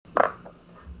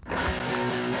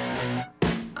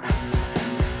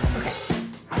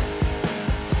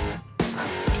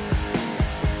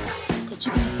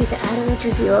to add a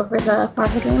review over the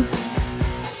Marvel game?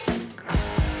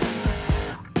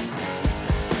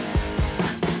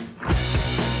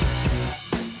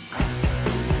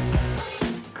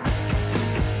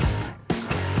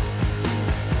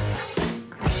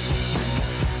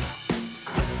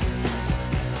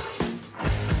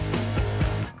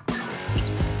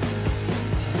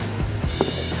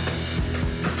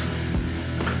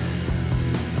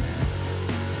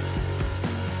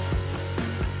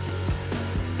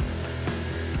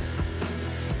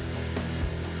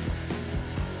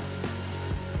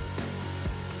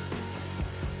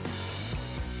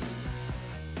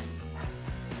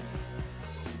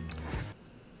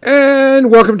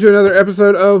 And welcome to another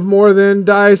episode of More Than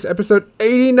Dice, episode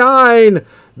 89,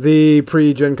 the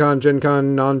pre-Gen Con, Gen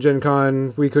Con, non-Gen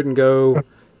Con, we couldn't go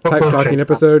type talking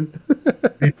episode.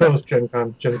 The post-Gen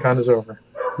Con. Gen Con is over.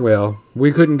 Well,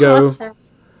 we couldn't go,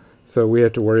 so we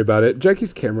have to worry about it.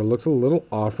 Jackie's camera looks a little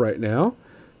off right now.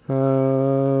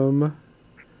 I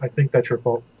think that's your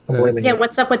fault. I'm blaming you.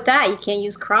 What's up with that? You can't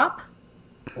use crop?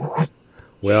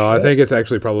 Well, I think it's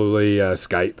actually probably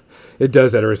Skype. It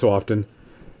does that every so often.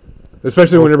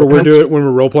 Especially whenever when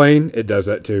we're role playing, it does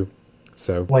that too.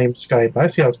 So blame Skype. I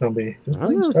see how it's going to be.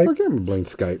 I'm going to blame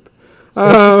Skype.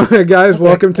 Guys,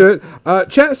 welcome to it.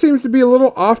 Chat seems to be a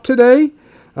little off today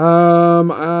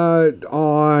on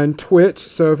Twitch.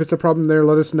 So if it's a problem there,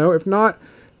 let us know. If not,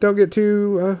 don't get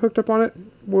too hooked up on it.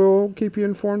 We'll keep you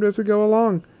informed as we go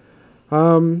along.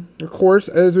 Of course,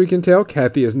 as we can tell,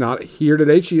 Kathy is not here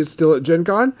today. She is still at Gen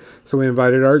Con. So we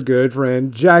invited our good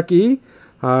friend Jackie.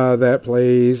 That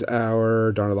plays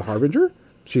our Donna the Harbinger.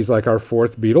 She's like our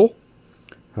fourth beetle.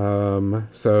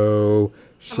 So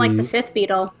she's... I'm like the fifth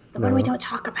beetle, the one we don't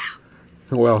talk about.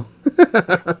 Well. What's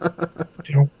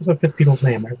the fifth beetle's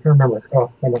name? I can't remember.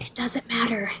 Oh, it doesn't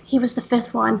matter. He was the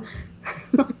fifth one.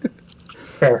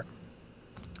 Fair.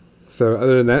 So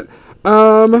other than that,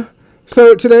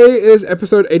 so today is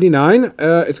episode 89. It's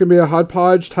going to be a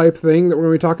hodgepodge type thing that we're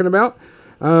going to be talking about.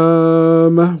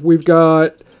 We've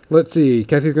got... Let's see.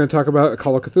 Kathy's going to talk about a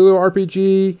Call of Cthulhu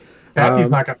RPG. Kathy's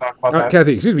not going to talk about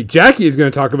that. Jackie is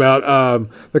going to talk about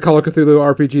the Call of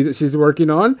Cthulhu RPG that she's working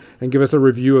on and give us a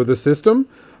review of the system.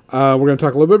 We're going to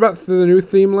talk a little bit about the new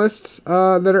theme lists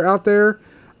that are out there.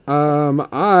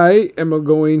 I am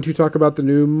going to talk about the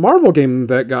new Marvel game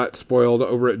that got spoiled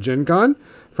over at Gen Con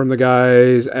from the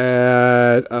guys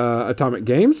at Atomic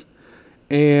Games.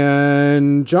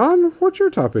 And John, what's your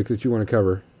topic that you want to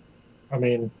cover? I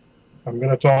mean... I'm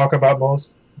going to talk about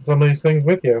some of these things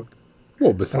with you.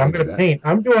 Well, besides I'm going to paint.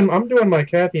 I'm doing my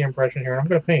Kathy impression here. I'm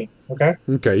going to paint. Okay.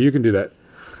 Okay, you can do that.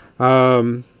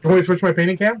 Can we switch my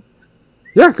painting cam?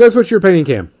 Yeah, go switch your painting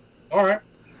cam. All right.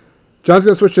 John's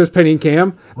going to switch to his painting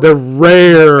cam. The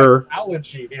rare balance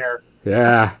sheet here.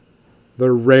 Yeah, the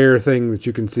rare thing that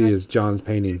you can see is John's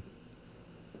painting.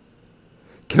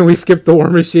 Can we skip the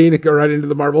War Machine and go right into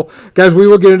the Marvel? Guys, we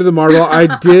will get into the Marvel.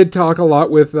 I did talk a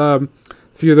lot with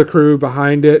few of the crew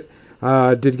behind it.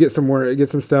 Did get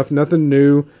some stuff. Nothing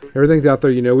new. Everything's out there.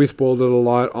 You know, we spoiled it a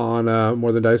lot on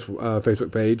More Than Dice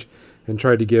Facebook page and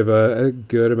tried to give a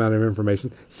good amount of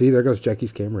information. See, there goes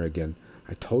Jackie's camera again.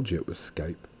 I told you it was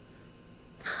Skype.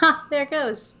 Ha! There it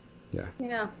goes.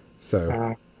 Yeah.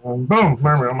 So. Boom!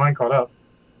 Mine caught up.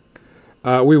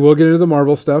 We will get into the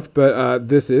Marvel stuff, but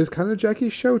this is kind of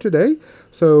Jackie's show today.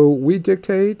 So we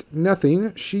dictate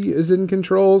nothing. She is in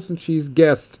control since she's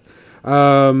guest.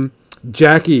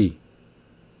 Jackie,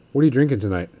 what are you drinking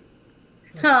tonight?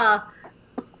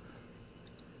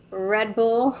 Red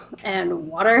Bull and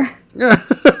water.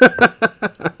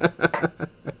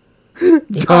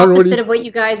 John, opposite of what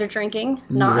you guys are drinking,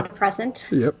 not a present.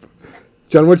 Yep.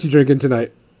 John, what you drinking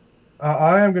tonight?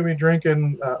 I am going to be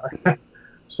drinking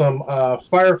some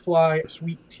Firefly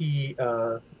sweet tea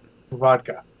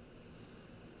vodka.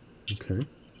 Okay.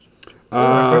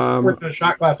 I put a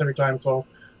shot glass every time, so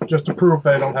just to prove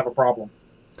that I don't have a problem.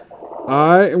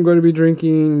 I am going to be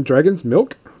drinking Dragon's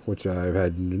Milk, which I've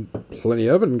had plenty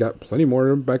of and got plenty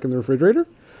more back in the refrigerator.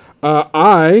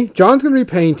 John's going to be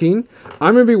painting.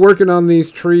 I'm going to be working on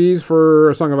these trees for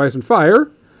A Song of Ice and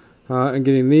Fire and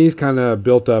getting these kind of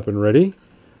built up and ready,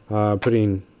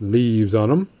 putting leaves on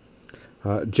them.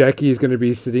 Jackie's going to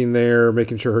be sitting there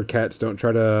making sure her cats don't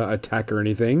try to attack or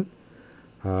anything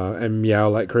and meow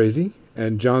like crazy.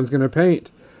 And John's going to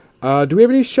paint. Do we have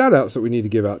any shout-outs that we need to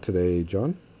give out today,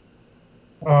 John?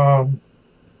 I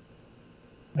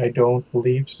don't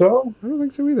believe so. I don't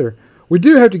think so either. We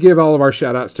do have to give all of our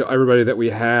shout-outs to everybody that we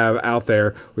have out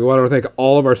there. We want to thank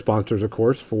all of our sponsors, of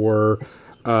course, for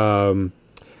sponsoring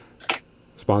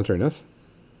us.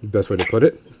 The best way to put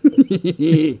it.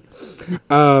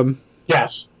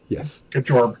 Yes. Yes. Good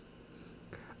job.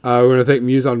 We want to thank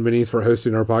Muse on Minis for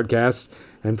hosting our podcast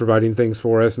and providing things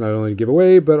for us, not only to give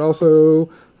away, but also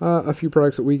a few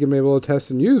products that we can be able to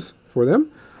test and use for them.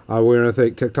 We want to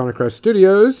thank Tectonic Crest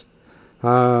Studios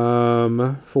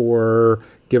for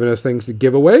giving us things to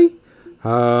give away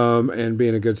and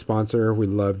being a good sponsor. We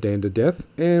love Dan to death.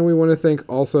 And we want to thank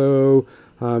also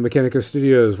Mechanica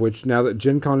Studios, which now that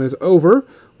Gen Con is over,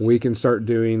 we can start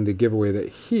doing the giveaway that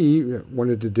he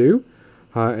wanted to do.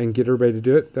 And get everybody to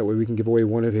do it. That way we can give away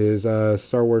one of his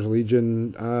Star Wars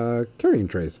Legion carrying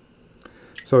trays.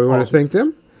 So we want to thank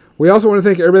them. We also want to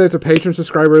thank everybody that's a patron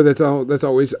subscriber that's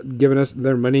always given us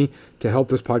their money to help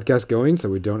this podcast going, so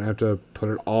we don't have to put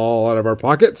it all out of our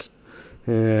pockets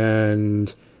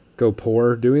and go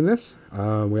poor doing this.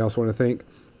 We also want to thank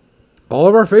all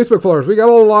of our Facebook followers. We got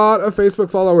a lot of Facebook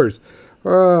followers.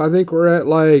 I think we're at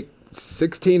like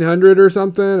 1,600 or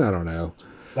something. I don't know.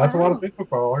 That's a lot of Facebook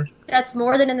followers. That's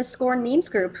more than in the Scorn Memes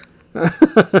group. But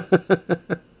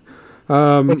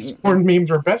Scorn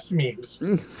memes are best memes.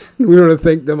 We want to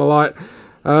thank them a lot.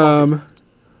 We want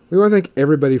to thank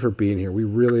everybody for being here. We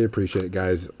really appreciate it,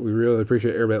 guys. We really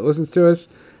appreciate everybody that listens to us.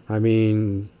 I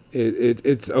mean,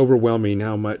 it's overwhelming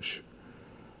how much.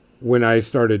 When I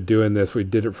started doing this, we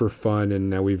did it for fun, and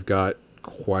now we've got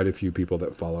quite a few people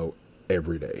that follow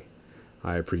every day.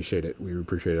 I appreciate it. We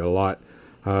appreciate it a lot.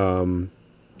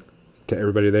 To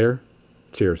everybody there,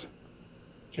 cheers.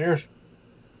 Cheers.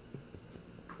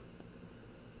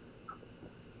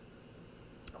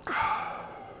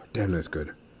 Damn, that's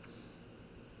good.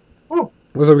 Oh.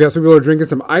 So we got some people drinking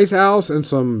some Ice House and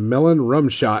some melon rum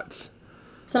shots.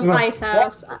 Some Ice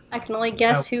House. I can only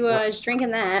guess who is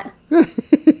drinking that.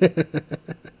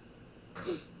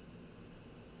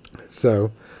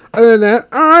 So, other than that,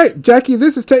 all right, Jackie,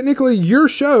 this is technically your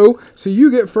show, so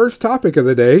you get first topic of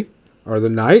the day or the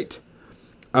night.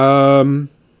 Tell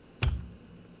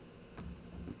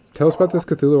us about this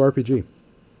Cthulhu RPG.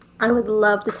 I would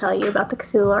love to tell you about the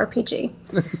Cthulhu RPG.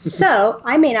 So,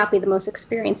 I may not be the most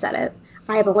experienced at it.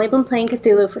 I have only been playing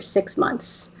Cthulhu for 6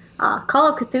 months. Call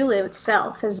of Cthulhu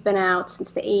itself has been out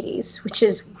since the 80s, which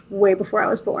is way before I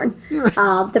was born.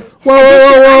 Whoa,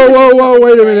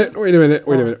 wait a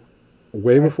minute.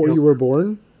 Way before you were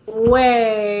born?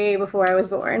 Way before I was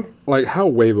born. Like, how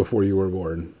way before you were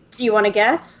born? Do you want to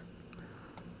guess?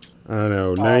 I don't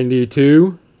know,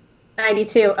 92?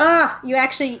 92.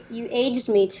 You aged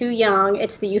me too young.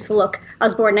 It's the youthful look. I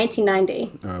was born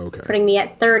 1990. Oh, okay. Putting me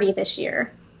at 30 this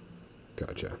year.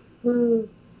 Gotcha. Ooh.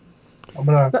 I'm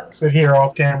going to sit here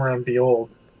off camera and be old.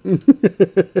 I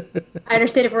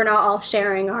understand if we're not all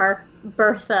sharing our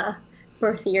birth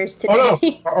years today. Oh,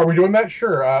 no. Are we doing that?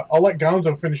 Sure. I'll let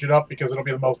Gonzo finish it up because it'll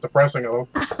be the most depressing of them.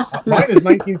 Mine is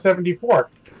 1974.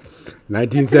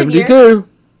 1972.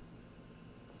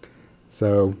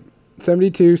 So,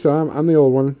 72, so I'm the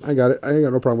old one. I got it. I ain't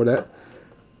got no problem with that.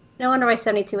 No wonder why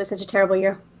 72 was such a terrible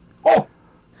year. Oh!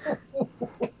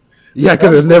 Yeah,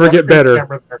 because it'll never get better.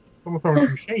 I'm throwing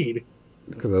some shade.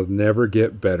 Because it'll never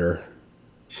get better.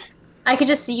 I could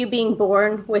just see you being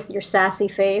born with your sassy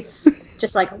face.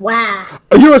 Just like, wow.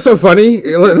 You know what's so funny?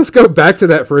 Let's go back to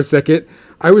that for a second.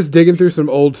 I was digging through some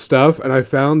old stuff, and I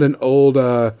found an old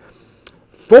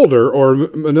folder or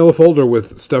manila folder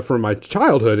with stuff from my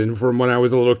childhood and from when I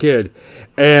was a little kid.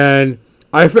 And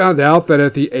I found out that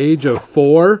at the age of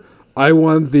 4, I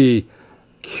won the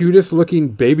cutest looking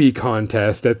baby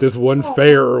contest at this one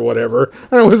fair or whatever.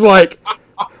 And I was like,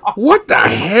 what the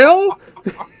hell?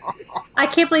 I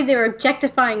can't believe they were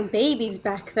objectifying babies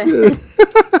back then.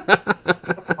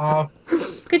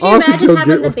 Could you imagine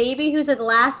having the baby who's in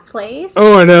last place?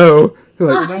 Oh, I know.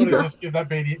 Like, I'm going to just give that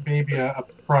baby a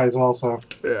prize also.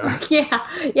 Yeah.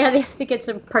 Yeah, they have to get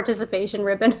some participation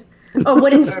ribbon. A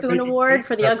wooden spoon award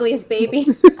for the ugliest baby.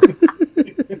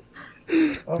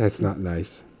 That's not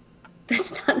nice.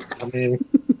 That's not nice. I mean...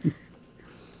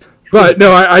 But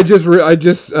no, I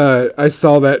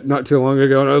saw that not too long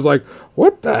ago, and I was like,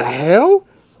 "What the hell?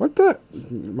 What the?"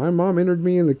 My mom entered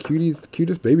me in the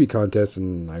cutest baby contest,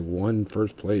 and I won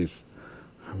first place.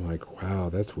 I'm like, "Wow,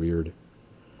 that's weird."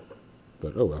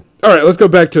 But oh well. All right, let's go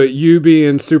back to it. You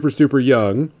being super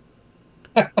young.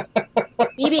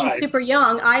 Me being super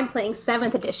young, I'm playing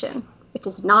 7th edition, which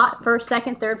is not 1st,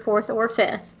 2nd, 3rd, 4th, or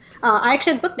 5th. I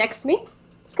actually have the book next to me.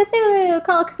 It's Cthulhu,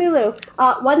 Call of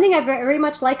Cthulhu. One thing I very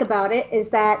much like about it is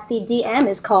that the DM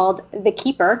is called the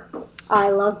Keeper. I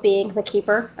love being the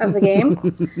keeper of the game.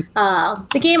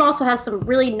 The game also has some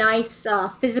really nice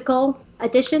physical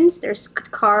additions. There's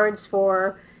cards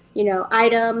for,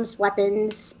 items,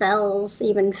 weapons, spells,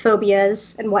 even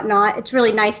phobias and whatnot. It's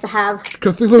really nice to have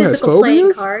Cthulhu has physical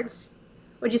playing phobias? cards.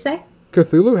 What'd you say?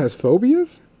 Cthulhu has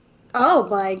phobias? Oh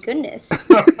my goodness.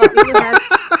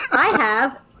 I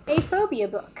have a phobia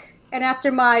book. And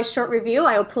after my short review,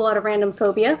 I will pull out a random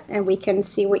phobia and we can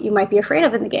see what you might be afraid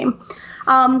of in the game.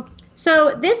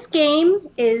 So this game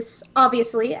is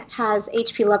obviously has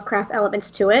H.P. Lovecraft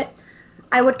elements to it.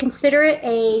 I would consider it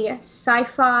a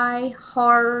sci-fi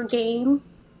horror game,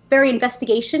 very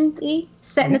investigation-y,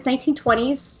 set in the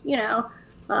 1920s,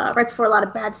 right before a lot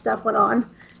of bad stuff went on.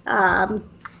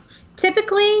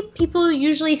 Typically, people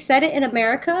usually set it in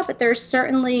America, but there's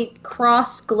certainly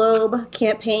cross-globe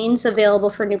campaigns available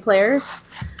for new players.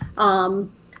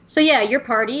 So yeah, your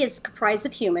party is comprised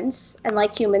of humans, and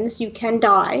like humans, you can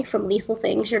die from lethal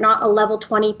things. You're not a level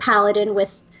 20 paladin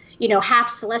with, half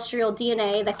celestial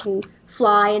DNA that can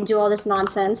fly and do all this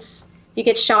nonsense. If you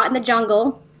get shot in the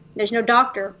jungle, there's no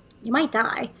doctor. You might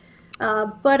die.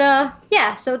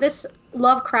 So this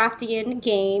Lovecraftian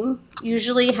game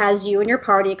usually has you and your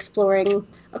party exploring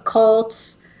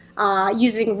occults,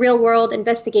 using real-world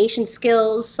investigation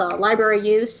skills, library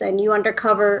use, and you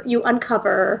uncover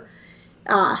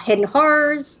hidden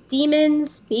horrors,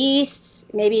 demons, beasts,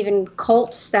 maybe even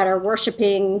cults that are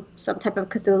worshiping some type of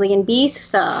Cthulhian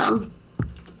beast.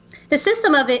 The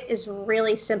system of it is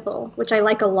really simple, which I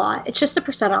like a lot. It's just a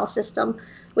percentile system,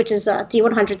 which is a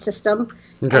D100 system.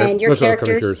 Okay, and your that's what I was kind of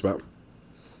characters. curious about.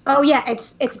 Oh yeah,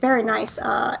 it's very nice.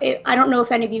 I don't know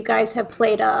if any of you guys have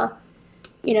played,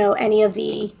 any of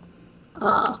the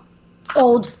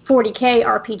old 40K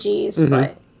RPGs,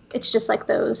 but it's just like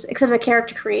those. Except the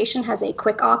character creation has a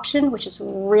quick option, which is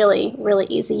really, really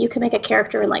easy. You can make a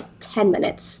character in like 10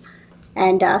 minutes.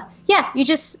 And you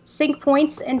just sink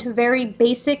points into very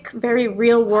basic, very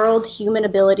real-world human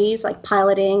abilities like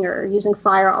piloting or using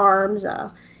firearms,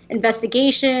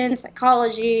 investigation,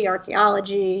 psychology,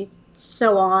 archaeology,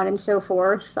 so on and so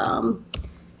forth. So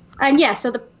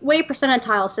the way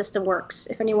percentile system works,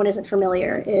 if anyone isn't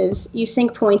familiar, is you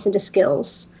sink points into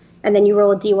skills, and then you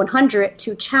roll a D100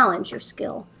 to challenge your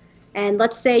skill. And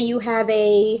let's say you have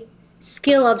a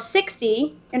skill of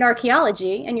 60 in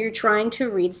archaeology, and you're trying to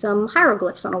read some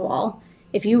hieroglyphs on a wall.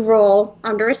 If you roll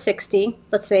under a 60,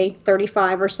 let's say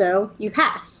 35 or so, you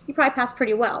pass. You probably pass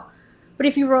pretty well. But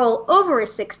if you roll over a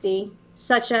 60,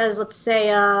 such as, let's say,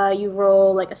 you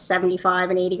roll like a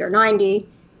 75, an 80, or 90,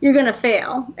 you're going to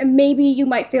fail. And maybe you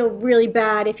might feel really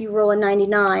bad if you roll a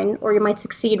 99, or you might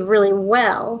succeed really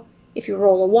well if you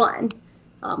roll a 1.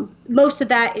 Most of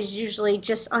that is usually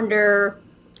just under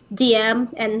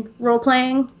DM and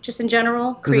role-playing, just in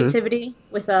general, creativity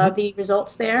with the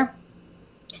results there.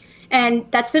 And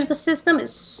that simple system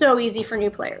is so easy for new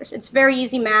players. It's very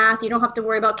easy math. You don't have to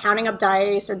worry about counting up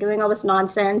dice or doing all this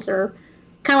nonsense, or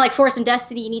kind of like Force and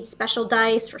Destiny, you need special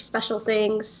dice for special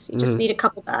things. You just need a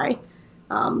couple die.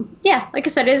 Like I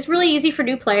said, it is really easy for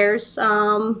new players.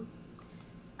 A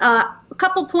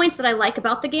couple points that I like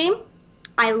about the game.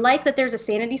 I like that there's a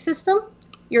sanity system.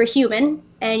 You're a human,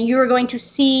 and you're going to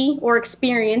see or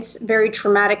experience very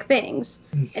traumatic things.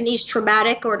 And these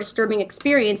traumatic or disturbing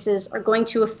experiences are going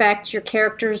to affect your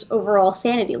character's overall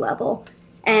sanity level.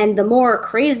 And the more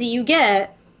crazy you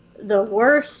get, the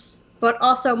worse, but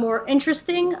also more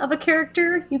interesting of a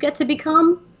character you get to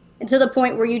become. And to the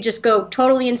point where you just go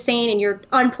totally insane and you're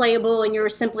unplayable and you're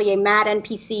simply a mad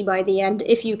NPC by the end,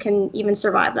 if you can even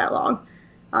survive that long.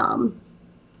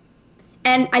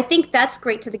 And I think that's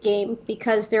great to the game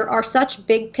because there are such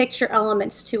big picture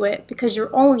elements to it, because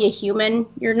you're only a human.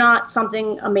 You're not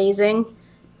something amazing.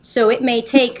 So it may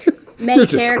take many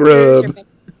characters.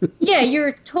 You're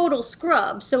a total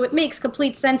scrub. So it makes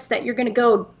complete sense that you're going to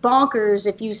go bonkers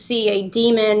if you see a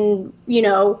demon,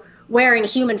 wearing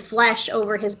human flesh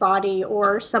over his body,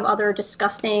 or some other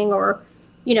disgusting or,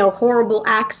 horrible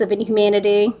acts of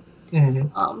inhumanity.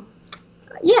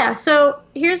 So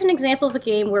here's an example of a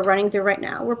game we're running through right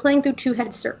now. We're playing through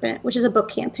Two-Headed Serpent, which is a book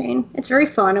campaign. It's very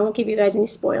fun. I won't give you guys any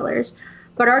spoilers.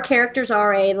 But our characters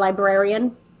are a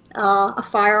librarian, a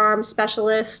firearms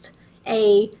specialist,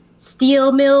 a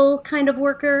steel mill kind of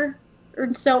worker,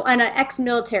 and an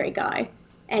ex-military guy,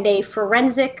 and a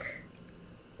forensic,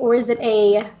 or is it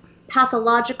a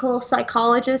pathological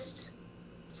psychologist?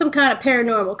 Some kind of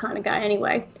paranormal kind of guy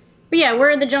anyway. But yeah, we're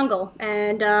in the jungle,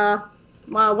 and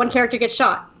one character gets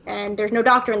shot, and there's no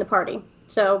doctor in the party.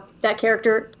 So that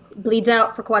character bleeds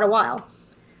out for quite a while.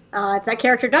 If that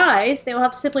character dies, they'll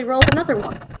have to simply roll another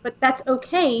one. But that's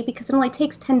okay, because it only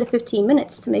takes 10 to 15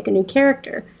 minutes to make a new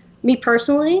character. Me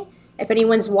personally, if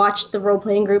anyone's watched the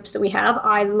role-playing groups that we have,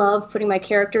 I love putting my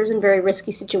characters in very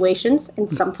risky situations,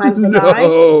 and sometimes they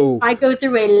die. I go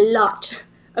through a lot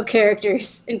of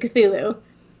characters in Cthulhu.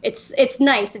 It's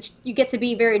nice. You get to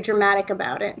be very dramatic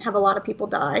about it and have a lot of people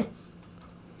die.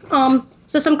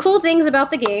 So some cool things about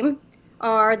the game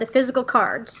are the physical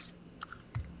cards.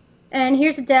 And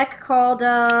here's a deck called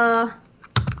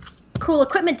Cool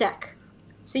Equipment Deck.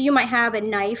 So you might have a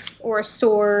knife or a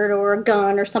sword or a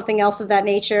gun or something else of that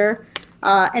nature.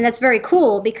 And that's very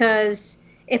cool because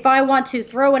if I want to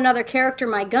throw another character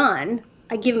my gun,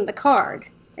 I give him the card.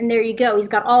 And there you go. He's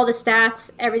got all the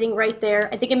stats, everything right there.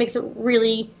 I think it makes it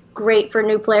really great for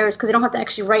new players because they don't have to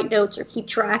actually write notes or keep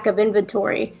track of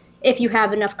inventory if you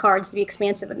have enough cards to be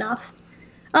expansive enough.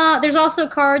 There's also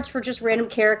cards for just random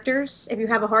characters. If you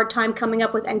have a hard time coming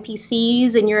up with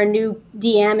NPCs and you're a new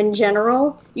DM in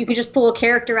general, you can just pull a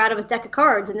character out of a deck of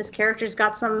cards, and this character's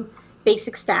got some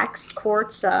basic stacks,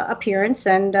 quartz, appearance,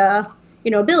 and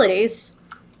abilities.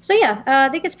 So yeah, I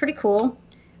think it's pretty cool.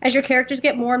 As your characters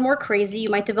get more and more crazy, you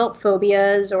might develop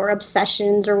phobias or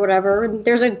obsessions or whatever. And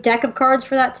there's a deck of cards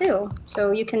for that too.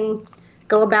 So you can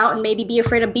go about and maybe be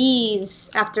afraid of bees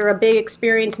after a big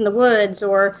experience in the woods,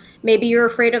 or maybe you're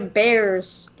afraid of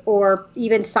bears, or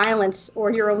even silence, or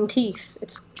your own teeth.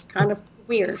 It's kind of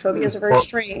weird. Phobias are very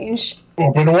strange.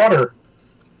 Open water.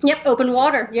 Yep, open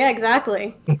water. Yeah,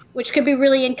 exactly. Which could be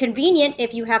really inconvenient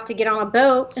if you have to get on a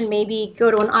boat and maybe go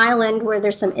to an island where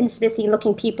there's some Innsmithy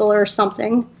looking people or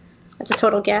something. That's a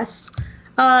total guess.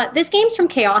 This game's from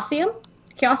Chaosium.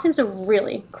 Chaosium's a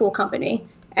really cool company.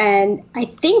 And I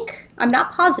think, I'm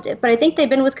not positive, but I think they've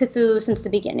been with Cthulhu since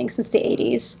the beginning, since the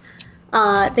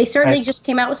 80s. They certainly just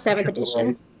came out with 7th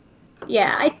edition.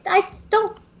 Yeah, I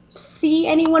don't see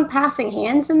anyone passing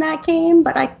hands in that game,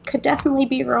 but I could definitely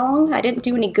be wrong. I didn't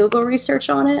do any Google research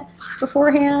on it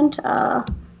beforehand.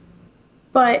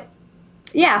 But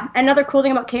yeah, another cool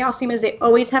thing about Chaosium is they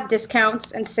always have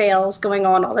discounts and sales going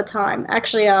on all the time.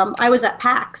 Actually, I was at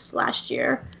PAX last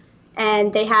year,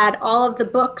 and they had all of the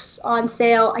books on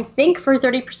sale, I think, for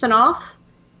 30% off.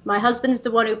 My husband's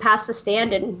the one who passed the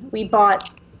stand, and we bought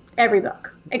every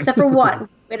book, except for one.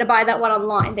 We had to buy that one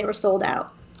online. They were sold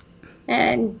out.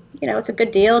 And, it's a good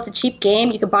deal. It's a cheap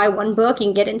game. You can buy one book. You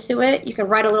can get into it. You can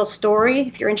write a little story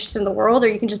if you're interested in the world, or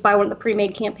you can just buy one of the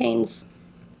pre-made campaigns.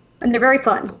 And they're very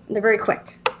fun. And they're very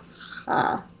quick.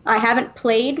 I haven't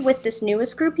played with this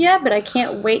newest group yet, but I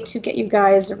can't wait to get you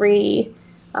guys updated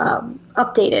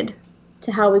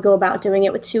to how we go about doing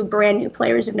it with 2 brand new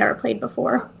players who've never played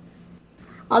before.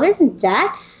 Other than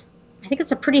that, I think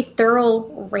it's a pretty thorough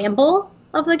ramble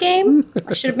of the game.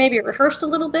 I should have maybe rehearsed a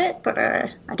little bit, but I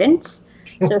didn't.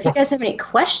 So if you guys have any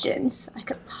questions, I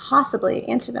could possibly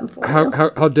answer them for you.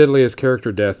 How deadly is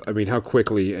character death? I mean, how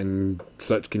quickly and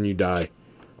such can you die?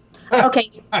 Okay,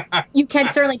 you can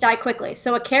certainly die quickly.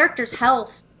 So a character's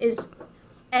health is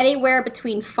anywhere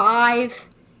between 5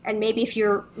 and maybe if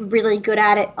you're really good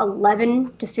at it,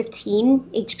 11 to 15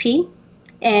 HP.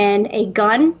 And a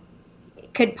gun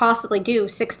could possibly do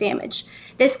 6 damage.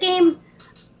 This game,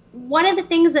 one of the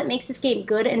things that makes this game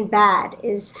good and bad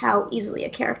is how easily a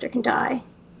character can die.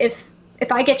 If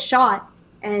I get shot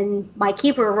and my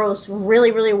keeper rolls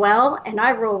really, really well and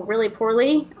I roll really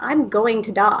poorly, I'm going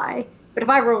to die. But if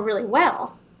I roll really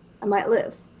well, I might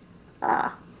live.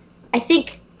 I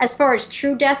think as far as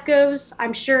true death goes,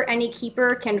 I'm sure any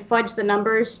keeper can fudge the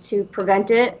numbers to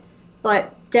prevent it,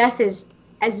 but death is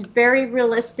as very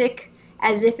realistic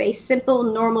as if a simple,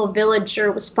 normal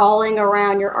villager was following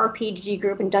around your RPG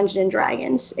group in Dungeons &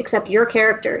 Dragons, except your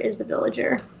character is the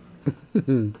villager.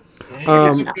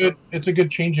 It's a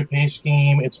good change of pace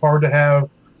game. It's hard to have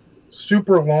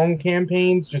super long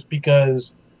campaigns just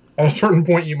because at a certain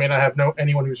point you may not have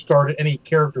any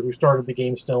character who started the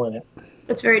game still in it.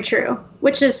 That's very true,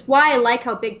 which is why I like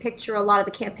how big picture a lot of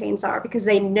the campaigns are, because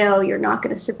they know you're not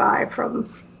going to survive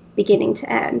from beginning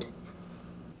to end.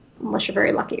 Unless you're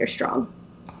very lucky or strong.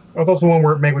 It's also one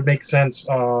where it would make sense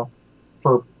for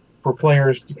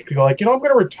players to go like, I'm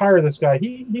going to retire this guy.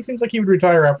 He seems like he would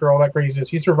retire after all that craziness.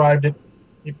 He survived it.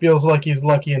 He feels like he's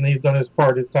lucky and he's done his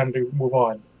part. It's time to move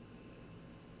on.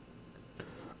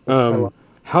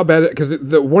 How bad?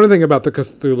 Because one thing about the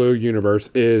Cthulhu universe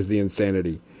is the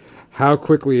insanity. How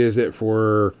quickly is it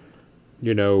for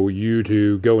you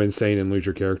to go insane and lose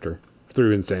your character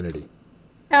through insanity?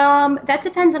 That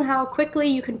depends on how quickly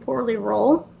you can poorly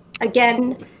roll.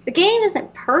 Again, the game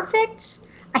isn't perfect.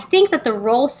 I think that the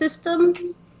roll system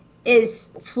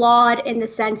is flawed in the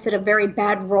sense that a very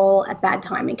bad roll at bad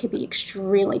timing can be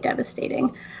extremely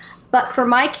devastating. But for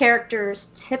my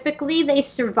characters, typically they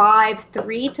survive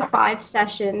 3 to 5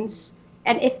 sessions,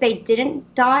 and if they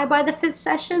didn't die by the 5th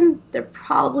session, they're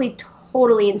probably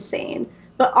totally insane.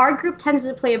 But our group tends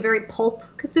to play a very pulp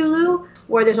Cthulhu,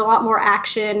 where there's a lot more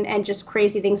action and just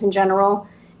crazy things in general.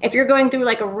 If you're going through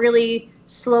like a really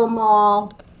slow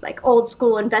maul like old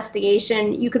school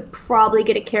investigation, you could probably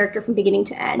get a character from beginning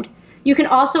to end. You can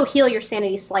also heal your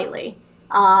sanity slightly.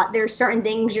 There's certain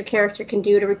things your character can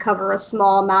do to recover a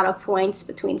small amount of points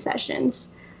between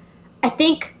sessions. I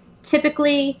think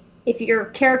typically if your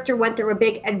character went through a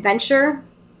big adventure,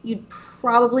 you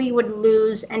probably would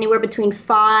lose anywhere between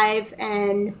 5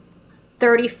 and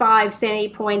 35 sanity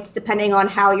points depending on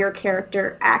how your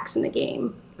character acts in the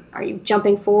game. Are you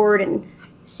jumping forward and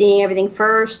seeing everything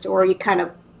first, or are you kind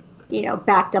of,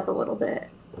 backed up a little bit?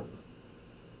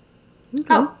 Okay.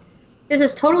 Oh, this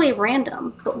is totally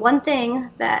random, but one thing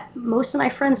that most of my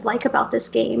friends like about this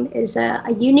game is a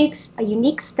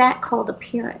unique stat called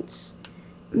appearance.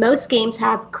 Most games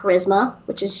have charisma,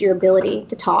 which is your ability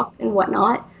to talk and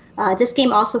whatnot. This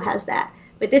game also has that.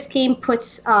 But this game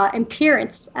puts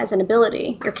appearance as an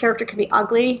ability. Your character can be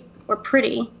ugly or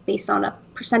pretty based on a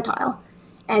percentile.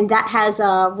 And that has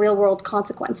real-world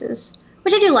consequences,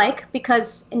 which I do like,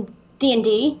 because in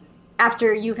D&D,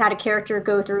 after you've had a character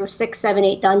go through 6, 7,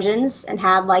 8 dungeons and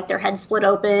had like their head split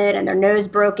open and their nose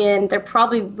broken, they're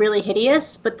probably really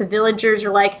hideous, but the villagers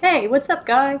are like, hey, what's up,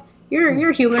 guy?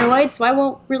 You're humanoid, so I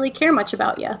won't really care much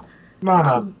about you.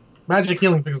 No. Magic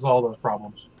healing fixes all those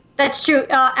problems. That's true.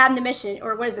 Admonition,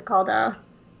 or what is it called?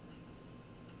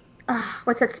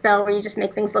 What's that spell where you just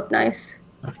make things look nice?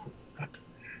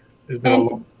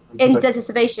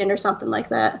 Indentation or something like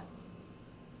that.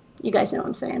 You guys know what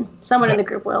I'm saying. Someone in the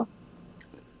group will.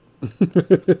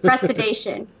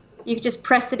 Prestidigitation. You can just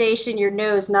prestidigitation your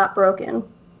nose not broken.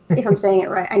 If I'm saying it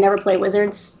right. I never play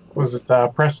wizards. Was it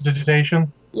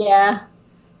prestidigitation? Yeah.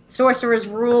 Sorcerer's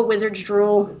rule, wizard's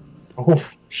drool. Oh,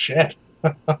 shit.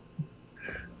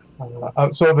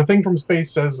 So the thing from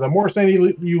space says the more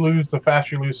sanity you lose, the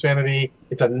faster you lose sanity.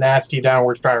 It's a nasty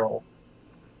downward spiral.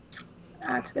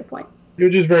 That's a good point.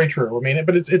 Which is very true. I mean,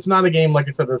 but it's not a game, like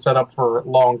I said, that's set up for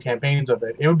long campaigns of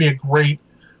it. It would be a great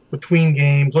between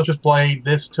games. Let's just play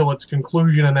this till its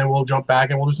conclusion, and then we'll jump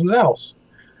back and we'll do something else.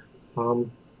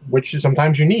 Which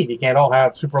sometimes you need. You can't all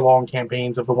have super long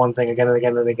campaigns of the one thing again and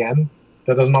again and again.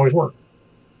 That doesn't always work.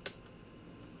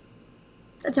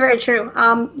 That's very true.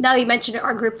 Now you mentioned it,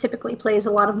 our group typically plays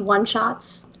a lot of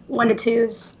one-shots, 1 to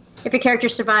 2s. If your character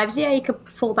survives, yeah, you could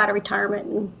pull out of retirement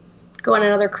and go on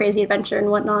another crazy adventure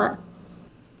and whatnot.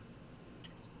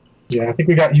 Yeah, I think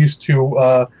we got used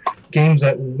to games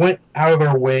that went out of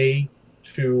their way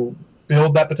to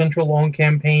build that potential long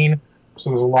campaign. So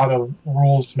there's a lot of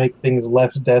rules to make things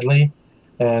less deadly,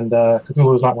 and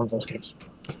Cthulhu is not one of those games.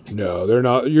 No, they're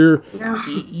not.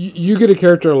 You get a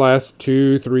character last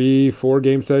 2, 3, 4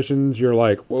 game sessions. You're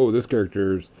like, whoa, this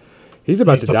he's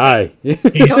about to die. He's a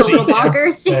little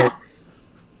bonkers, yeah.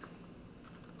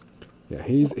 Yeah,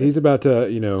 he's about to,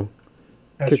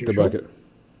 kick the bucket.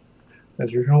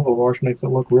 As usual, the wash makes it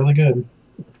look really good.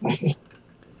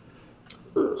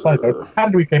 Side note, how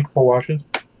did we pay before washes?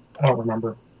 I don't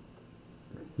remember.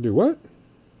 Do what?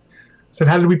 Said,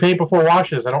 how did we paint before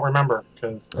washes? I don't remember,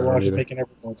 because the wash is making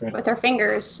everything look good. With our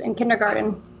fingers in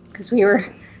kindergarten, because we were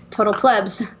total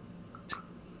plebs.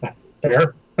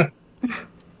 Fair.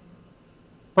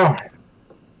 Alright.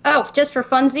 Oh, just for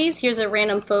funsies, here's a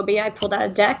random phobia I pulled out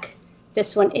of deck.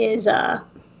 This one is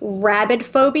rabbit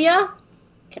phobia.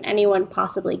 Can anyone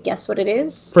possibly guess what it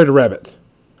is? Afraid of rabbits.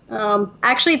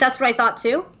 Actually, that's what I thought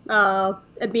too,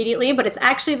 immediately, but it's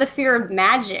actually the fear of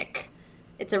magic.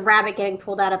 It's a rabbit getting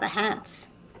pulled out of a hat,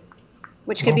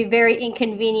 which could be very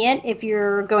inconvenient if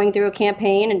you're going through a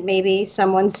campaign and maybe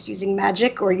someone's using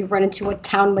magic or you've run into a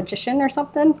town magician or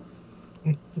something.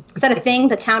 Is that a thing,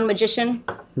 the town magician?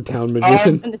 The town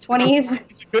magician? In the 20s?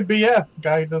 It could be, yeah.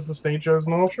 Guy who does the stage shows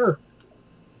and all, sure.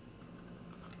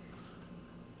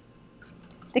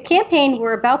 The campaign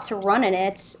we're about to run in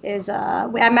it is, I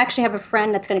actually have a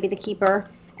friend that's going to be the keeper,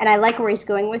 and I like where he's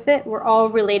going with it. We're all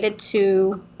related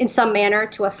to, in some manner,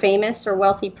 to a famous or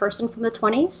wealthy person from the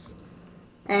 20s.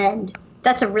 And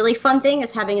that's a really fun thing,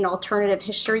 is having an alternative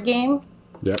history game.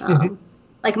 Yeah.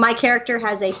 Like, my character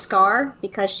has a scar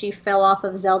because she fell off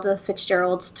of Zelda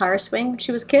Fitzgerald's tire swing when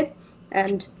she was a kid,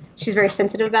 and she's very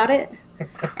sensitive about it.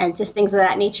 And just things of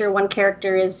that nature. One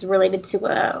character is related to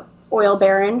a oil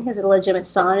baron, his illegitimate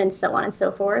son, and so on and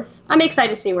so forth. I'm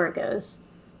excited to see where it goes.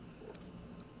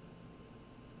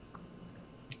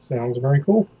 Sounds very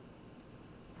cool.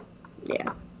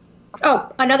 Yeah.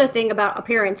 Oh, another thing about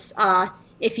appearance.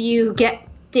 If you get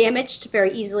damaged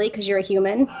very easily because you're a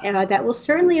human, that will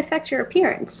certainly affect your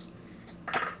appearance.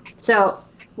 So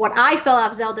when I fell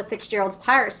off Zelda Fitzgerald's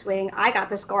tire swing, I got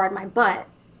the scar on my butt.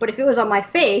 But if it was on my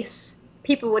face,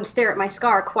 people would stare at my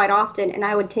scar quite often, and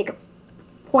I would take a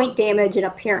point damage in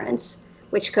appearance,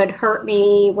 which could hurt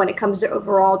me when it comes to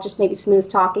overall just maybe smooth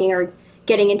talking or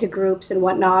getting into groups and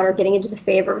whatnot, or getting into the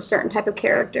favor of a certain type of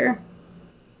character.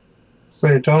 So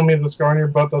you're telling me the scar on your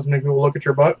butt doesn't make people look at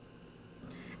your butt?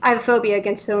 I have a phobia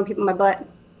against showing people my butt.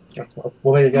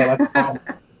 Well, there you go. That's a problem.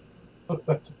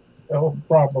 That's a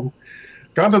problem.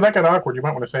 Gunther, that got awkward. You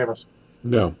might want to save us.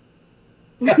 No.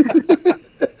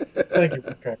 Thank you.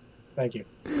 Okay. Thank you.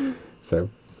 So,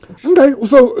 okay.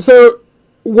 So,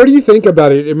 what do you think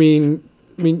about it? I mean,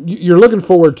 you're looking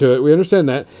forward to it. We understand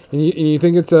that, and you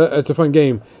think it's a fun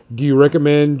game. Do you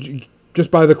recommend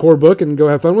just buy the core book and go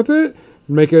have fun with it?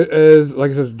 Make it as,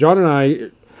 like I said, John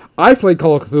and I played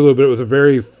Call of Cthulhu, but it was a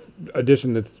very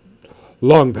edition that's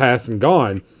long past and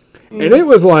gone, and it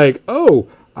was like, oh,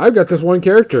 I've got this one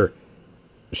character.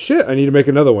 Shit, I need to make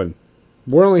another one.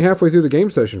 We're only halfway through the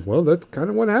game session. Well, that's kind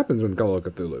of what happens when Call of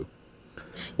Cthulhu.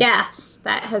 Yes,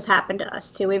 that has happened to us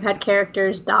too. We've had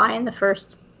characters die in the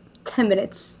first 10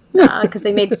 minutes because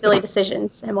they made silly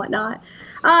decisions and whatnot.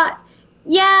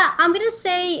 Yeah, I'm going to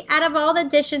say out of all the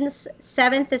editions,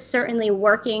 7th is certainly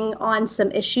working on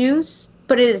some issues,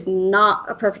 but it is not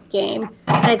a perfect game.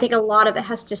 And I think a lot of it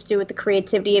has to do with the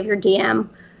creativity of your DM.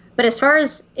 But as far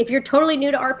as if you're totally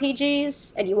new to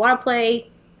RPGs and you want to play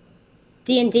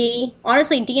D&D,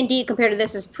 honestly, D&D compared to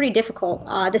this is pretty difficult.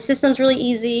 The system's really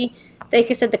easy.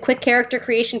 Like I said, the quick character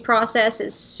creation process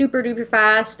is super duper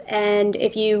fast. And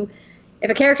if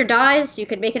a character dies, you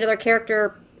can make another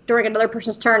character during another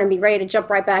person's turn and be ready to jump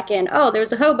right back in. Oh,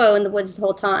 there's a hobo in the woods the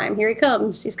whole time. Here he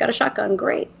comes. He's got a shotgun.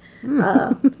 Great.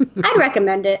 I'd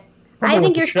recommend it. I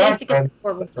think you're safe to get the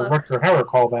core book. Rutger Hauer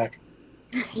callback.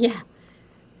 Yeah.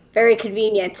 Very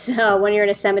convenient when you're in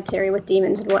a cemetery with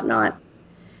demons and whatnot.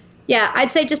 Yeah,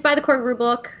 I'd say just buy the core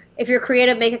rulebook. If you're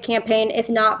creative, make a campaign. If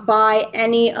not, buy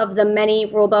any of the many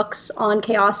rulebooks on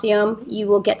Chaosium. You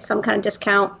will get some kind of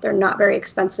discount. They're not very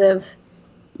expensive.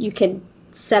 You can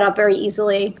set up very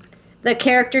easily. The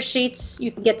character sheets,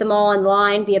 you can get them all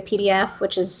online via PDF,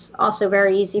 which is also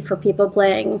very easy for people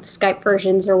playing Skype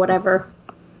versions or whatever.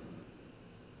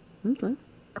 Okay.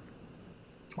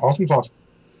 Awesome sauce.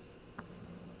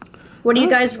 What do you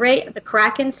guys rate? The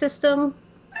Kraken system?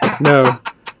 No.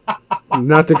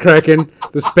 Not the Kraken.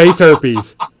 The space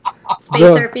herpes.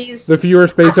 Herpes? The fewer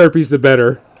space herpes, the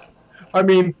better. I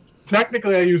mean,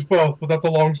 technically I use both, but that's a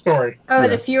long story. Oh, Yeah.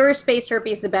 The fewer space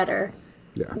herpes, the better.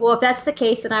 Yeah. Well, if that's the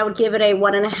case, then I would give it a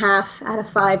 1.5 out of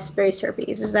 5 space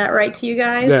herpes. Is that right to you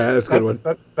guys? Yeah, that's a good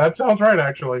one. That sounds right,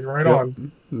 actually. Right Yep.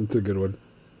 on. That's a good one.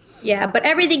 Yeah, but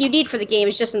everything you need for the game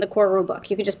is just in the core rulebook.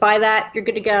 You can just buy that. You're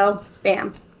good to go.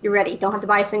 Bam. You're ready. Don't have to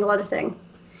buy a single other thing.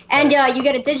 And you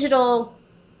get a digital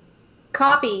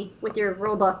copy with your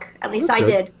rulebook. At least That's I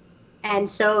good. did. And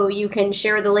so you can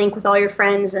share the link with all your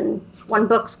friends, and one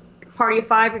book's part of your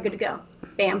 5. You're good to go.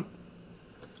 Bam.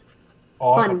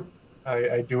 Awesome. Fun.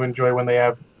 I do enjoy when they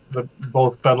have the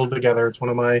both bundled together. It's one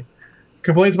of my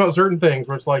complaints about certain things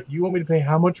where it's like, you want me to pay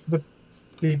how much for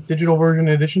the digital version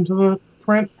in addition to the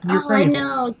print? You're I crazy.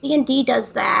 know. D&D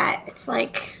does that. It's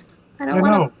like, I don't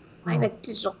want to buy a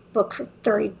digital book for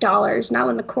 $30, not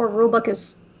when the core rulebook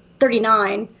is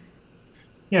 $39.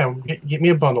 Yeah, get me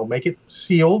a bundle. Make it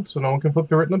sealed so no one can flip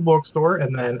through it in the bookstore,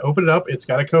 and then open it up. It's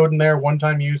got a code in there,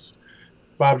 one-time use.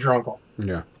 Bob's your uncle.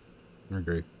 Yeah. I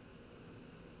agree.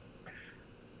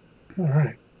 All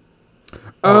right.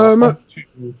 Um,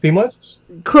 To theme lists?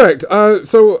 Correct.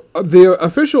 So the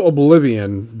official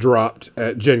Oblivion dropped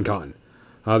at Gen Con,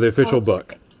 the official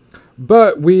book.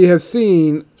 But we have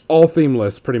seen all theme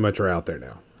lists pretty much are out there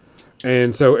now.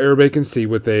 And so everybody can see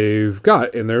what they've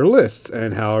got in their lists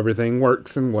and how everything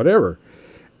works and whatever.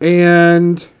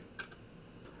 And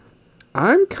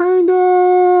I'm kind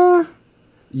of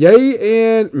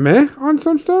yay and meh on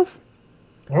some stuff.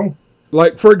 Oh,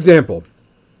 Like, for example,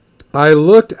 I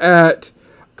looked at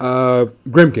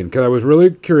Grimkin because I was really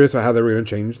curious about how they were going to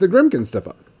change the Grimkin stuff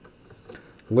up.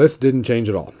 List didn't change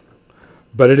at all.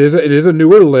 But it is a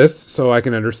newer list, so I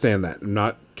can understand that. I'm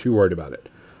not too worried about it.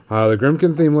 The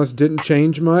Grimkin theme list didn't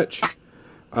change much.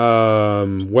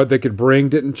 What they could bring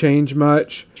didn't change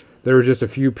much. There were just a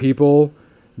few people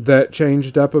that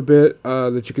changed up a bit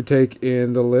that you could take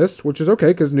in the list, which is okay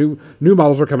because new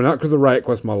models are coming out because the Riot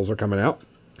Quest models are coming out.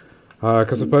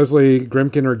 Because supposedly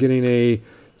Grimkin are getting a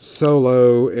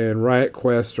solo in Riot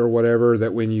Quest or whatever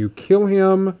that when you kill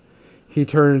him, he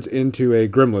turns into a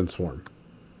Gremlin Swarm.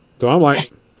 So I'm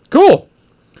like, cool.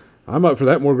 I'm up for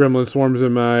that. More Gremlin Swarms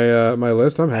in my my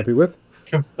list. I'm happy with.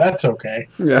 because that's okay.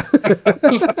 Yeah,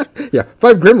 yeah.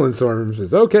 5 Gremlin Swarms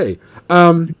is okay.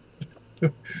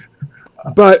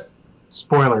 But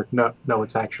Spoiler: no,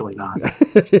 it's actually not.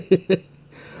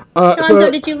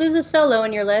 Gonzo, did you lose a solo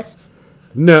in your list?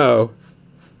 No,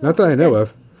 not that I know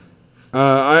of.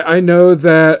 I know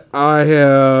that I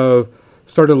have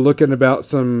started looking about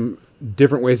some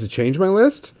different ways to change my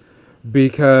list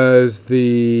because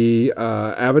the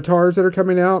avatars that are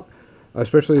coming out,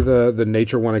 especially the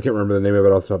nature one, I can't remember the name of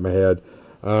it off the top of my head,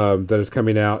 that is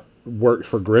coming out, works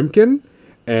for Grimkin,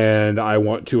 and I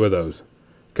want 2 of those.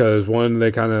 Because one,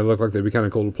 they kind of look like they'd be kind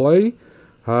of cool to play.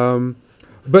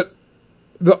 But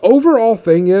the overall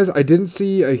thing is, I didn't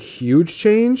see a huge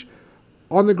change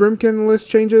on the Grimkin list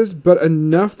changes, but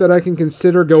enough that I can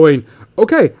consider going,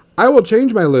 okay, I will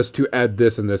change my list to add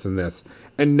this and this and this.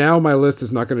 And now my list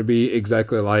is not going to be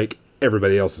exactly like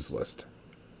everybody else's list.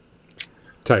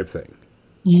 Type thing.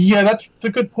 Yeah, that's a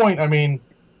good point. I mean,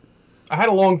 I had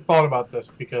a long thought about this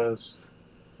because,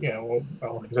 like I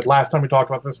said, last time we talked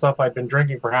about this stuff, I'd been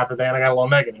drinking for half a day and I got a little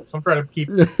negative. So I'm trying to keep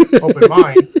open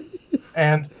mind.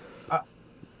 And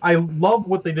I love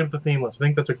what they did with the theme list. I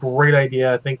think that's a great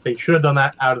idea. I think they should have done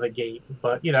that out of the gate.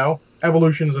 But,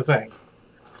 evolution is a thing.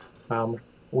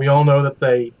 We all know that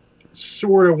they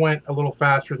sort of went a little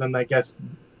faster than I guess,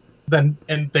 and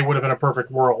they would have been a perfect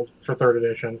world for 3rd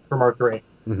edition, for Mark III,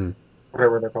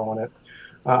 whatever they're calling it.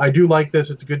 I do like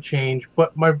this. It's a good change.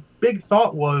 But my big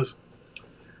thought was,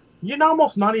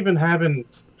 almost not even having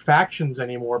factions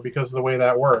anymore because of the way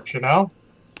that works,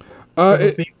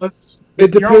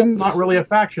 It depends. Not really a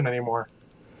faction anymore.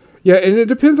 Yeah, and it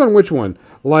depends on which one.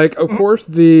 Like, of course,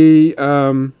 the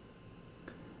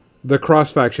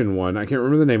cross faction one. I can't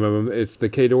remember the name of them. It's the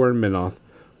Khador and Minoth,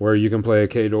 where you can play a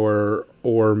Khador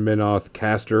or Minoth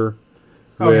caster.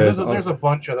 There's a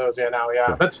bunch of those. Yeah, now,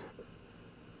 yeah. That's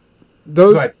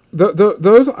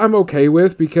those I'm okay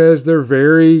with because they're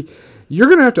very. You're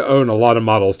going to have to own a lot of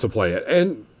models to play it,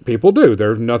 and people do.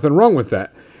 There's nothing wrong with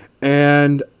that.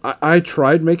 And I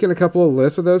tried making a couple of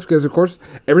lists of those because, of course,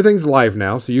 everything's live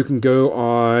now. So you can go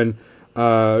on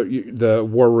the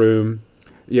War Room,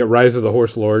 Rise of the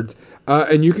Horse Lords,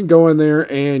 and you can go in there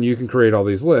and you can create all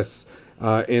these lists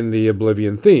in the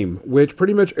Oblivion theme, which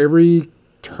pretty much every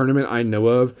tournament I know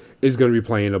of is going to be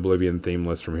playing Oblivion theme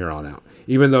lists from here on out.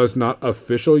 Even though it's not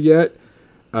official yet,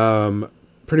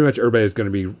 pretty much everybody is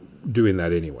going to be doing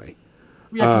that anyway.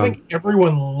 Yeah, I think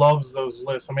everyone loves those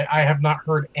lists. I mean, I have not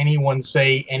heard anyone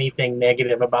say anything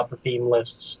negative about the theme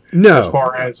lists as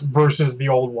far as versus the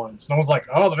old ones. No one's like,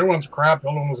 oh, the new one's crap, the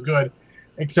old one was good.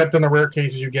 Except in the rare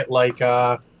cases you get like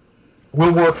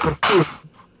Will Work for Food,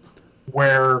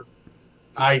 where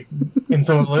in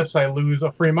some of the lists I lose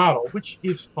a free model, which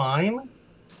is fine.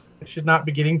 I should not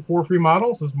be getting 4 free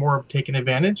models. It's more of taking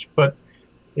advantage, but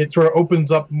it sort of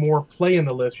opens up more play in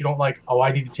the list. You don't like, oh,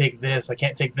 I need to take this. I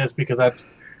can't take this because I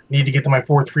need to get to my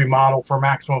 4th free model for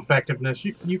maximum effectiveness.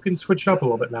 You can switch it up a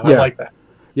little bit now. Yeah. I like that.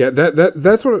 Yeah,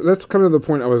 that's kind of the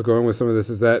point I was going with some of this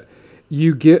is that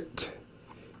you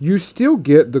still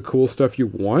get the cool stuff you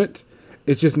want.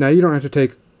 It's just now you don't have to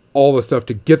take all the stuff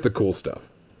to get the cool stuff.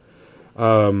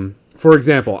 For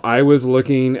example, I was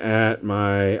looking at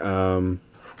my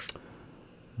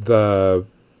the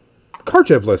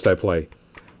Karchev list I play.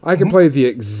 I can play the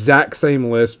exact same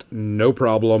list, no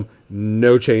problem,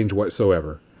 no change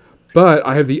whatsoever. But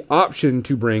I have the option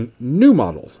to bring new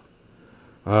models.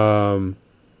 I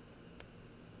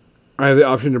have the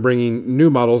option of bringing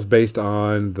new models based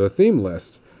on the theme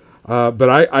list. But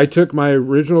I took my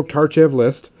original Karchev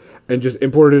list and just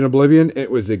imported in Oblivion. It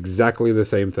was exactly the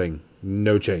same thing.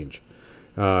 No change.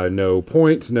 No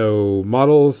points, no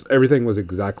models. Everything was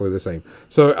exactly the same.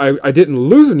 So I didn't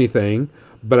lose anything,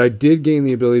 but I did gain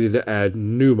the ability to add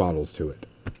new models to it,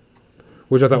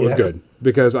 which I thought was good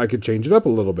because I could change it up a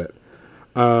little bit.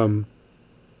 But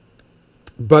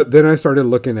then I started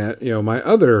looking at, my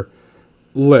other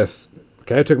lists.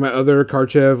 Okay, I took my other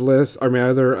Karchev list, or my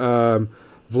other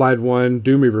Vlad 1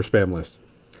 Doomreaver spam list.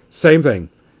 Same thing.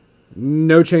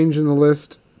 No change in the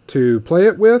list to play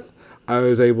it with. I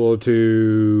was able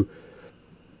to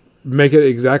make it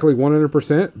exactly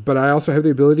 100%, but I also have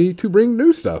the ability to bring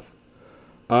new stuff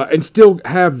and still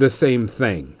have the same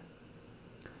thing.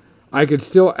 I could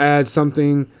still add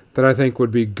something that I think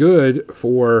would be good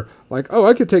for, like, oh,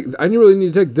 I really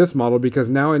need to take this model because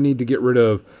now I need to get rid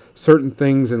of certain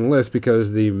things in lists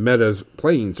because the meta's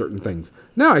playing certain things.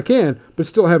 Now I can, but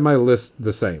still have my list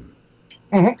the same,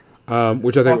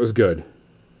 which I think was good.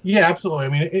 Yeah, absolutely. I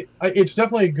mean, it's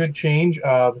definitely a good change.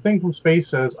 The thing from Space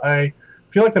says, I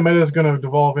feel like the meta is going to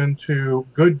devolve into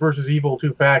good versus evil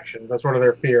 2 factions. That's sort of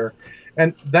their fear.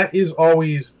 And that is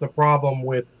always the problem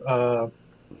with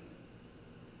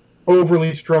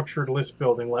overly structured list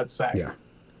building, let's say. Yeah.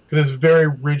 Because it's very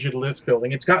rigid list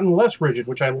building. It's gotten less rigid,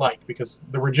 which I like, because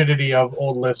the rigidity of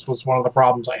old lists was one of the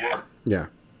problems I had. Yeah.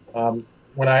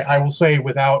 When I will say,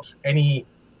 without any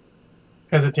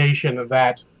hesitation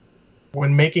that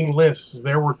when making lists,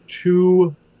 there were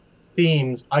 2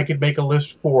 themes I could make a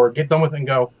list for, get done with it, and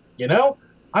go,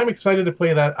 I'm excited to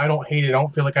play that. I don't hate it. I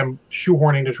don't feel like I'm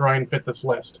shoehorning to try and fit this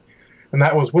list. And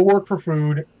that was Will Work for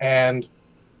Food and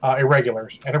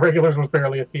Irregulars. And Irregulars was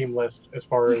barely a theme list as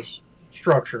far as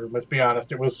structure. Let's be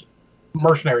honest. It was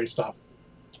mercenary stuff.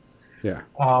 Yeah.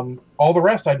 All the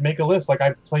rest, I'd make a list. Like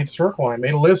I played Circle, and I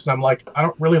made a list, and I'm like, I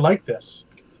don't really like this.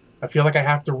 I feel like I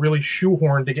have to really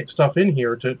shoehorn to get stuff in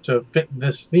here to fit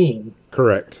this theme.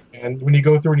 Correct. And when you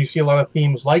go through and you see a lot of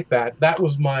themes like that, that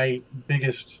was one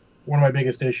of my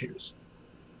biggest issues.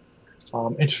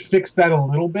 It's fixed that a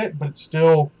little bit, but I'm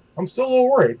still a little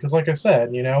worried because, like I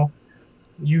said,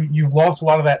 you've lost a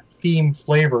lot of that theme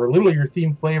flavor, literally your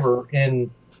theme flavor in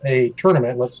a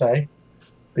tournament, let's say,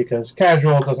 because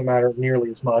casual doesn't matter nearly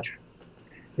as much.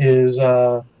 Is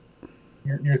you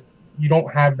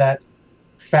don't have that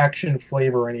faction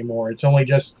flavor anymore. It's only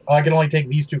just I can only take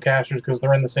these 2 casters because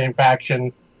they're in the same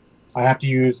faction. I have to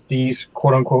use these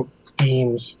quote unquote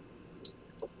themes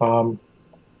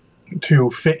to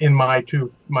fit in my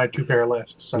two pair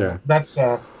lists. So yeah. That's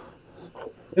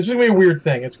it's just gonna be a weird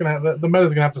thing. It's the meta's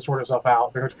gonna have to sort itself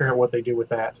out. They're gonna figure out what they do with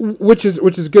that. Which is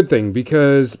a good thing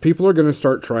because people are gonna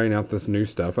start trying out this new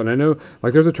stuff. And I know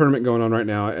like there's a tournament going on right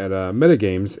now at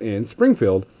Metagames in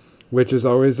Springfield, which is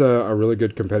always a really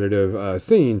good competitive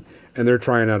scene, and they're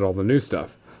trying out all the new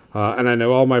stuff. And I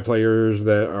know all my players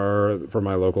that are from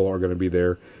my local are going to be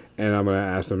there, and I'm going to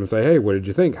ask them and say, hey, what did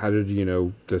you think? How did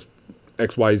this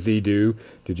XYZ do?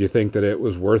 Did you think that it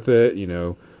was worth it?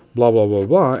 Blah, blah, blah,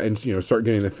 blah, and, start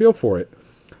getting the feel for it.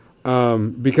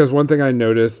 Because one thing I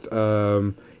noticed,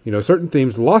 certain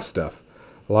themes lost stuff.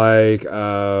 Like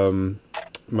my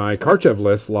Karchev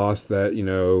list lost that,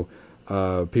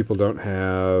 people don't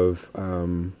have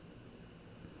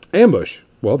ambush.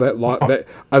 Well, that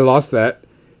I lost that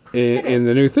in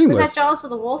the new theme list. Was that also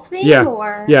the wolf theme? Yeah,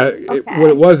 or? yeah. Okay. What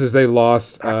it was is they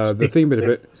lost the theme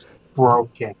benefit.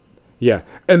 Broken. Yeah,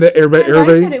 and everybody. I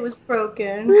like that it was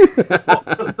broken.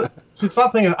 So it's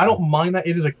not thinking. I don't mind that.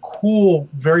 It is a cool,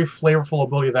 very flavorful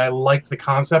ability that I like the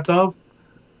concept of.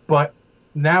 But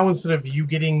now instead of you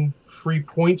getting free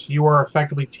points, you are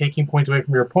effectively taking points away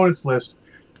from your opponent's list.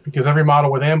 Because every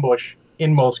model with ambush,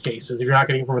 in most cases, if you're not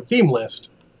getting it from a theme list,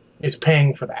 is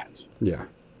paying for that. Yeah.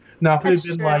 Now, if it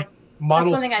had been like models,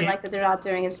 that's one thing I like that they're not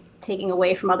doing is taking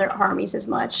away from other armies as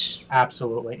much.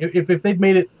 Absolutely. If they'd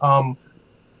made it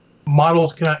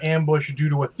models cannot ambush due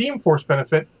to a theme force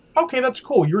benefit, okay, that's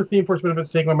cool. Your theme force benefit is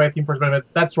taken away by my theme force benefit.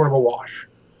 That's sort of a wash.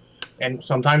 And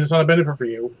sometimes it's not a benefit for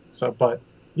you. So, but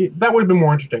that would have been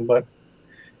more interesting. But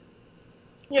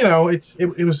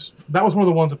it was that was one of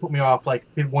the ones that put me off, like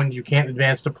when you can't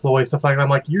advance deploy, stuff like that. I'm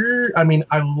like,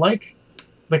 I like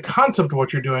the concept of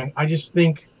what you're doing. I just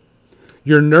think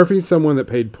you're nerfing someone that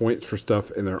paid points for stuff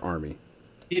in their army.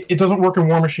 It doesn't work in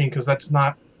War Machine because that's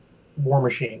not War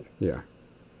Machine. Yeah.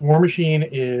 War Machine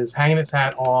is hanging its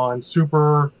hat on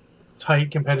super tight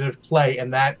competitive play,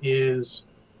 and that is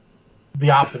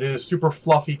the opposite. It is super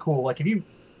fluffy, cool. Like if you,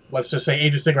 let's just say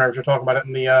Age of Sigmar, which you're talking about it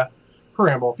in the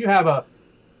preamble. If you have a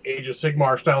Age of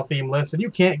Sigmar style theme list and you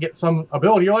can't get some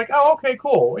ability, you're like, oh, okay,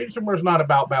 cool. Age of Sigmar is not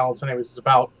about balance anyways. It's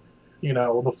about,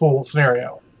 the full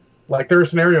scenario. Like there are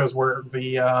scenarios where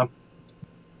the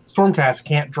Stormcast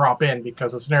can't drop in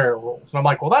because of scenario rules. And I'm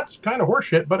like, well, that's kind of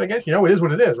horseshit, but I guess, it is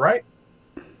what it is, right?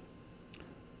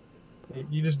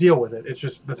 You just deal with it. It's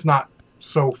just, that's not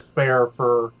so fair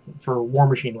for War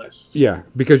Machine lists. Yeah,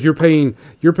 because you're paying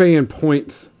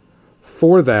points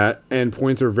for that, and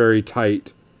points are very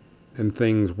tight, and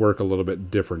things work a little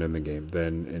bit different in the game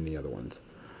than any other ones.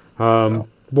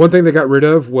 One thing they got rid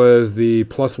of was the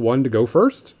 +1 to go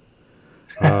first,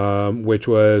 which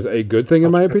was a good thing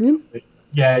in my opinion.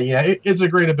 Yeah, it's a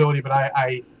great ability, but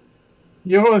I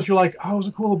you're like, oh, it was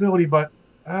a cool ability, but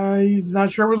he's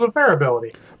not sure it was a fair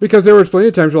ability. Because there was plenty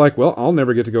of times you're like, well, I'll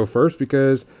never get to go first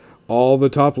because all the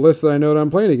top lists that I know that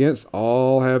I'm playing against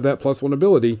all have that +1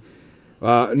 ability.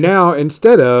 Now,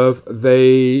 instead of,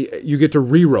 you get to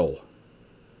re-roll.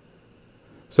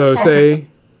 So say...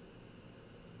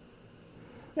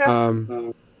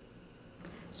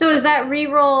 So is that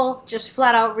re-roll just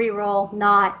flat out re-roll,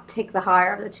 not take the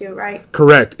higher of the two, right?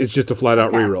 Correct. It's just a flat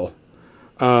out re-roll.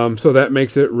 So that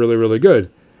makes it really, really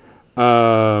good.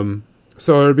 So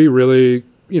it'd be really,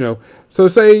 so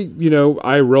say,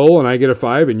 I roll and I get a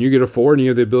 5 and you get a 4 and you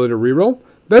have the ability to re-roll.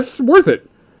 That's worth it.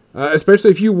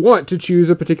 Especially if you want to choose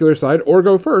a particular side or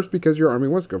go first because your army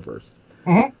wants to go first.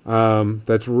 Mm-hmm.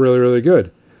 That's really, really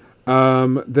good.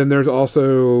 Then there's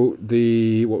also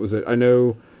I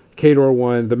know Khador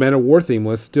 1, the Man of War theme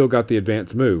list still got the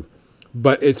advanced move,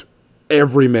 but it's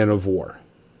every Man of War.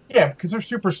 Yeah, because they're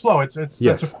super slow. It's Yes.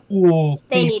 That's a cool.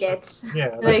 They theme. need it.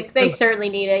 Yeah, Like they certainly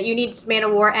need it. You need Man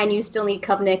of War, and you still need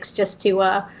Covenix just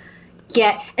to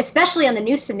get, especially on the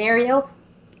new scenario.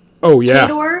 Oh yeah.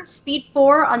 Kador Speed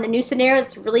 4 on the new scenario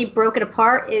that's really broken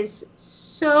apart is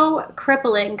so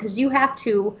crippling because you have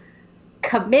to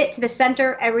commit to the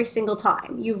center every single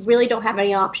time. You really don't have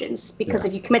any options because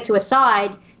if you commit to a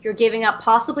side, you're giving up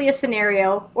possibly a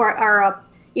scenario or a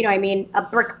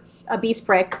a beast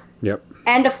brick. Yep.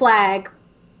 And a flag,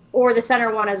 or the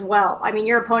center one as well. I mean,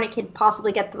 your opponent could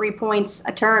possibly get 3 points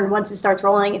a turn once it starts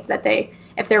rolling if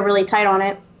they're really tight on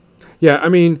it. Yeah, I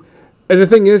mean, and the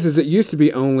thing is it used to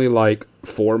be only like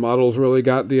 4 models really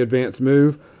got the advanced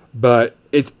move, but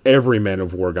it's every Man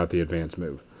of War got the advanced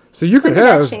move. So you could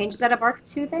have. That change? Is that a Mark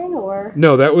II thing or?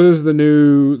 No, that was the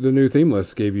new theme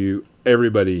list gave you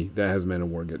everybody that has Man of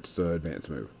War gets the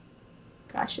advanced move.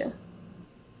 Gotcha.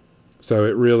 So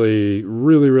it really,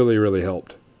 really, really, really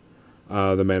helped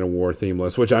the Man of War theme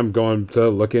list, which I'm going to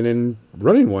look in and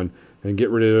running one and get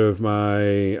rid of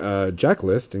my Jack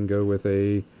list and go with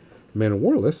a Man of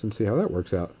War list and see how that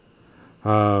works out.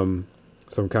 So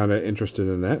I'm kind of interested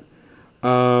in that.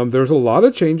 There's a lot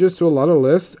of changes to a lot of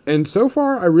lists, and so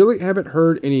far I really haven't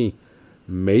heard any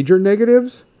major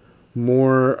negatives,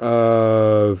 more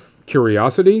of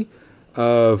curiosity.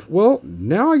 Well,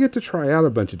 now I get to try out a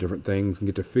bunch of different things and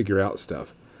get to figure out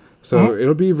stuff. So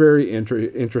it'll be very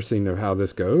interesting of how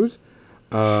this goes.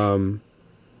 I'm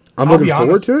looking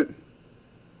forward to it.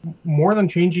 More than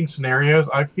changing scenarios,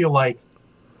 I feel like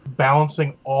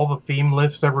balancing all the theme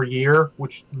lists every year,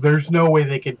 which there's no way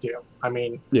they could do. I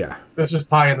mean, Yeah. this is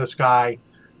pie in the sky.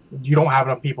 You don't have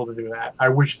enough people to do that. I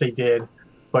wish they did.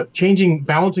 But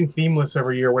balancing theme lists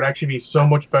every year would actually be so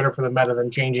much better for the meta than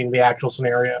changing the actual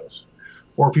scenarios.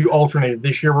 Or if you alternated,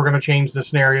 this year we're going to change the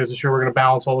scenarios, this year we're going to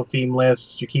balance all the theme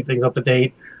lists, you keep things up to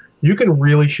date. You can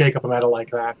really shake up a meta like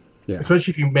that. Yeah.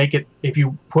 Especially if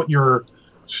you put your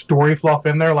story fluff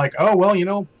in there, like, oh,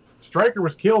 well, Stryker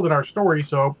was killed in our story,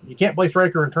 so you can't play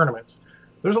Stryker in tournaments.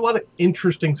 There's a lot of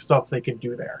interesting stuff they could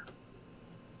do there.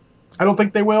 I don't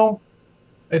think they will.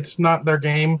 It's not their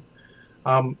game.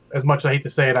 As much as I hate to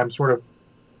say it, I'm sort of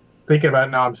thinking about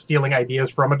it now. I'm stealing ideas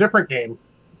from a different game.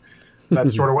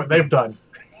 That's sort of what they've done.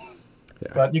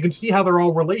 Yeah. But you can see how they're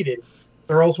all related.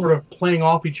 They're all sort of playing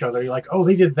off each other. You're like, oh,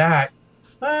 they did that.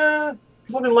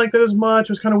 People didn't like that as much. It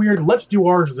was kind of weird. Let's do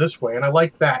ours this way. And I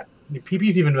like that.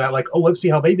 PP's even that, like, oh, let's see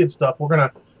how they did stuff. We're going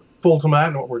to fold some of that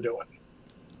into what we're doing.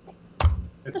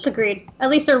 That's agreed. At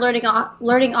least they're learning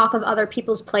off of other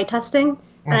people's playtesting.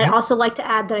 And I'd also like to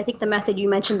add that I think the method you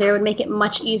mentioned there would make it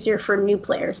much easier for new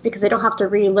players because they don't have to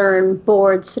relearn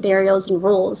boards, scenarios, and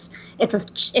rules.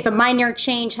 If a minor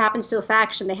change happens to a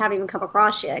faction they haven't even come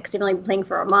across yet because they've only been playing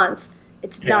for a month,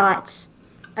 it's not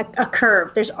a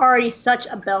curve. There's already such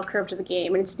a bell curve to the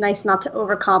game, and it's nice not to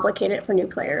overcomplicate it for new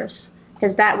players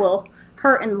because that will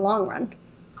hurt in the long run.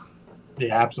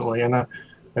 Yeah, absolutely. And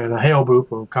Hail Boop,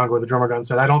 who Congo the Drummer Gun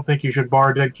said, I don't think you should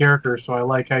bar dead characters, so I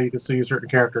like how you can still use certain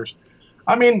characters.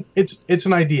 I mean, it's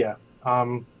an idea.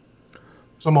 Some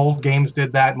old games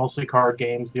did that, mostly card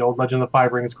games. The old Legend of the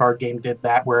Five Rings card game did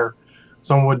that, where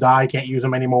someone would die, can't use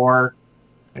them anymore.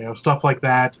 Stuff like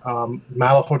that.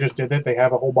 Malifaux just did it. They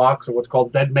have a whole box of what's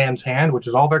called Dead Man's Hand, which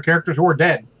is all their characters who are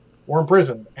dead or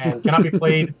imprisoned and cannot be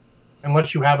played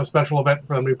unless you have a special event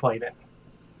for them to be played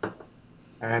in.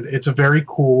 And it's a very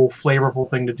cool, flavorful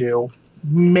thing to do.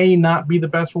 May not be the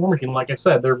best for War Machine. Like I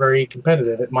said, they're very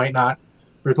competitive. It might not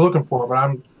be what you're looking for, but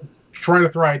I'm trying to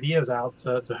throw ideas out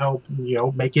to help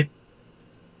make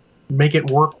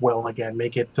it work well again,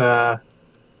 make it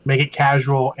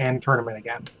casual and tournament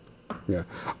again. Yeah,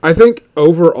 I think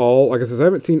overall, like I said, I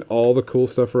haven't seen all the cool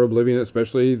stuff for Oblivion,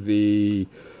 especially the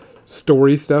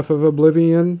story stuff of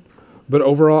Oblivion. But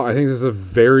overall, I think this is a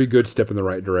very good step in the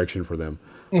right direction for them.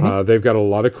 Mm-hmm. They've got a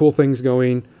lot of cool things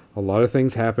going, a lot of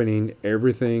things happening.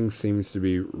 Everything seems to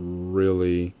be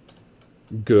really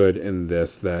good in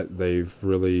this, that they've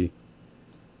really...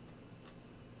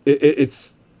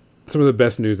 It's some of the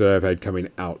best news that I've had coming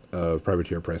out of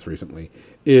Privateer Press recently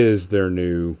is their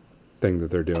new thing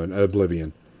that they're doing,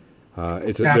 Oblivion.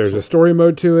 There's a story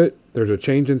mode to it. There's a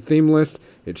change in theme list.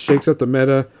 It shakes up the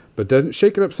meta, but doesn't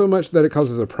shake it up so much that it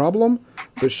causes a problem,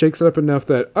 but shakes it up enough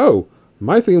that, oh,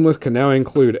 my theme list can now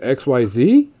include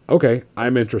XYZ? Okay,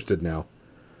 I'm interested now.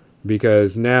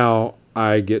 Because now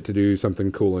I get to do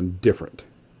something cool and different.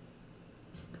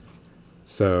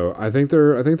 So I think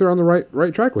they're on the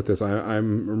right track with this.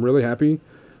 I'm really happy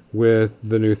with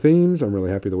the new themes. I'm really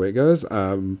happy the way it goes.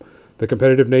 The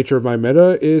competitive nature of my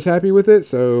meta is happy with it.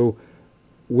 So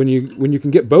when you can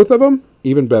get both of them,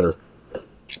 even better.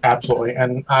 Absolutely,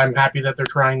 and I'm happy that they're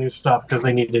trying new stuff because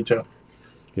they needed to.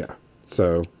 Yeah.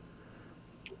 So,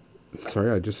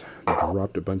 sorry, I just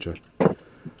dropped a bunch of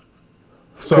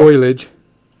foliage.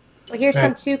 Well,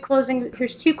 here's two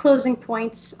closing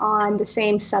points on the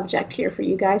same subject here for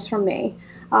you guys from me.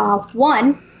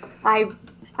 One, I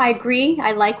agree.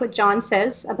 I like what John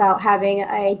says about having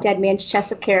a dead man's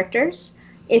chest of characters.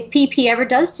 If PP ever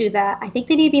does do that, I think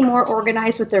they need to be more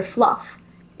organized with their fluff.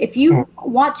 If you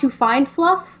want to find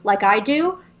fluff, like I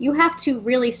do, you have to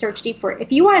really search deep for it.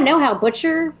 If you want to know how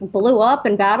Butcher blew up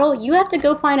in battle, you have to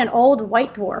go find an old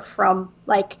White Dwarf from,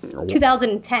 like,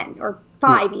 2010 or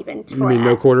 5 even. You mean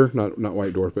No Quarter? Not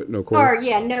White Dwarf, but No Quarter. Or,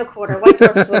 yeah, No Quarter. White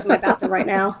Dwarf is what's in my bathroom right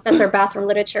now. That's our bathroom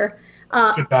literature.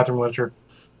 Good bathroom literature.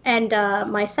 And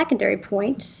my secondary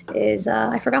point is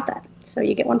I forgot that. So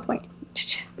you get 1 point.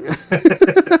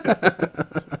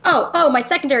 My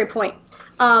secondary point.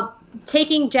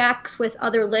 Taking Jax with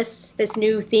other lists, this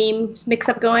new theme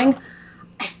mix-up going,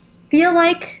 I feel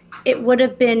like it would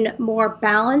have been more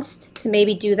balanced to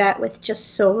maybe do that with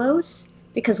just solos,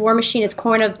 because War Machine is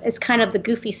kind of the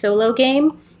goofy solo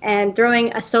game, and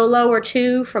throwing a solo or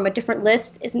two from a different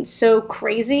list isn't so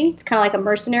crazy. It's kind of like a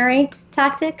mercenary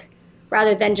tactic,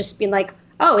 rather than just being like,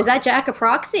 oh, is that Jack a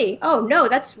proxy? Oh, no,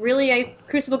 that's really a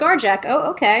Crucible Guard Jack. Oh,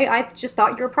 okay, I just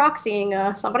thought you were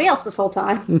proxying somebody else this whole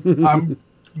time. I'm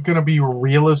going to be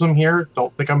realism here.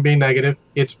 Don't think I'm being negative.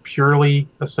 It's purely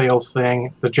a sales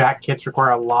thing. The Jack kits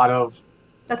require a lot of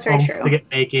That's very true. to get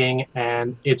making,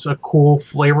 and it's a cool,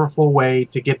 flavorful way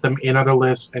to get them in other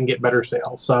lists and get better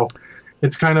sales. So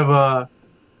it's kind of a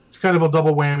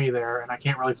double whammy there, and I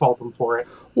can't really fault them for it.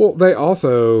 Well, they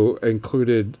also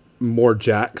included more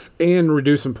Jacks and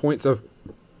reduced some points of,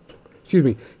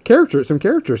 some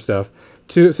character stuff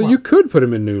so you could put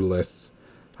them in new lists.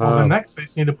 Well, then next they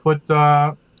just need to put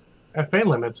FA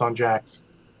limits on Jacks.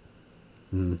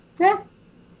 Yeah.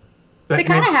 They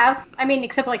kind of have. I mean,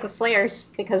 except like with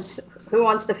Slayers, because who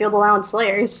wants to field allowance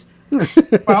Slayers?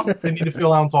 Well, they need to field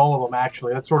allowance all of them,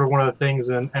 actually. That's sort of one of the things,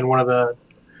 and one of the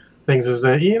things is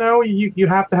that, you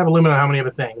have to have a limit on how many of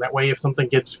a thing. That way, if something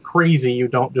gets crazy, you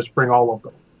don't just bring all of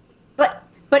them.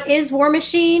 But is War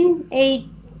Machine a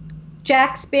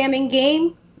Jack spamming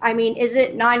game? I mean, is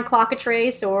it 9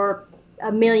 Clockatrace or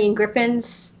a million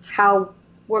Griffins? How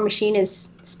War Machine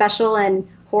is special and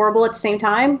horrible at the same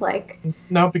time?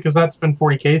 No, because that's been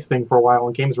 40K's thing for a while,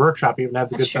 and Games Workshop even had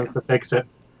the good sense to fix it,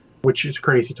 which is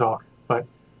crazy talk. But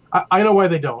I know why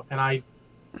they don't, and I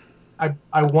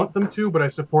want them to, but I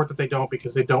support that they don't,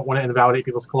 because they don't want to invalidate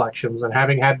people's collections. And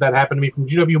having had that happen to me from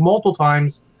GW multiple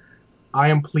times, I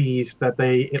am pleased that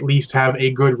they at least have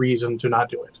a good reason to not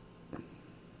do it.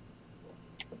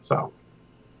 So,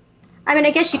 I mean,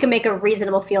 I guess you can make a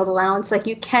reasonable field allowance. Like,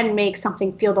 you can make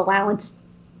something field allowance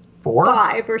 4?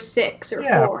 5 or 6 or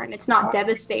 4, and it's not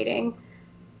devastating.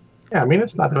 Yeah, I mean,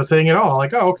 it's not devastating at all.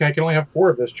 Like, oh, okay, I can only have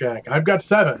 4 of this Jack, and I've got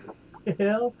 7.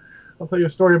 Hell, I'll tell you a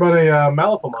story about a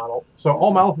Malifaux model. So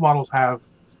all Malifaux models have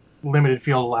limited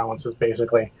field allowances,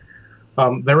 basically.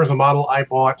 There was a model I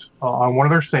bought on one of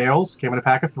their sales, came in a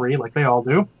pack of 3, like they all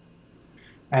do.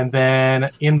 And then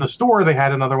in the store, they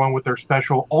had another one with their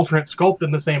special alternate sculpt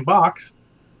in the same box.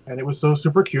 And it was so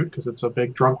super cute, because it's a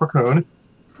big drunk raccoon.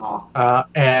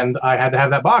 And I had to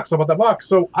have that box. So I bought that box.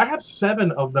 So I have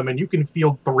 7 of them, and you can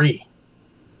field 3.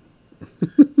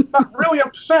 Not really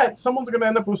upset. Someone's going to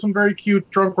end up with some very cute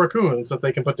drunk raccoons that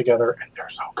they can put together, and they're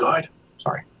so good.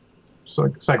 Sorry. So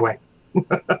segue.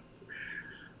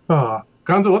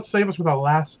 Gonzo, let's save us with our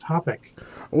last topic.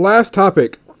 Last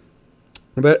topic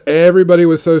that everybody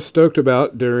was so stoked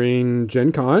about during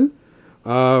Gen Con,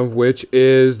 which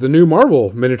is the new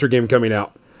Marvel miniature game coming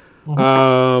out.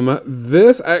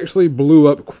 This actually blew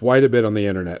up quite a bit on the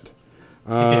internet,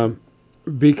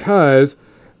 because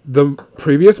the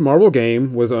previous Marvel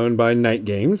game was owned by Night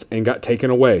Games and got taken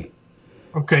away.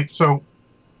 Okay, so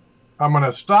I'm going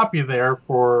to stop you there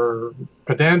for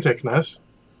pedanticness.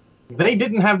 They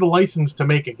didn't have the license to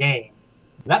make a game.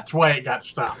 That's why it got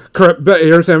stopped. Correct, but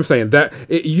here's what I'm saying. That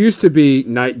it used to be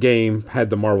Night Game had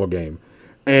the Marvel game,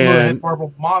 and they had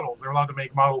Marvel models. They're allowed to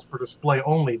make models for display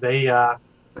only. They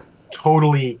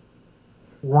totally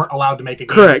weren't allowed to make a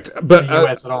game. Correct, but in the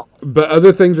US at all. But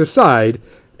other things aside,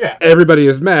 everybody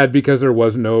is mad because there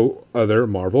was no other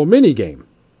Marvel mini game.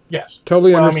 Yes,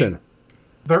 totally understand. I mean,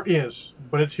 there is,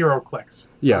 but it's HeroClix.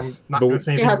 Yes, I'm not going to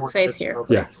say anything more.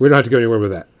 Yeah, we don't have to go anywhere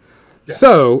with that. Yeah.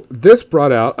 So this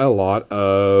brought out a lot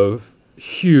of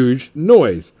huge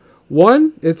noise.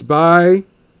 One, it's by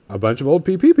a bunch of old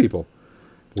PP people.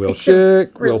 Will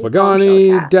Schick, Will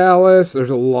Pagani, Dallas. There's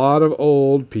a lot of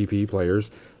old PP players.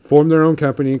 Formed their own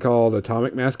company called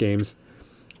Atomic Mass Games.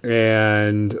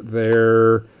 and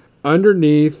they're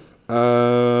underneath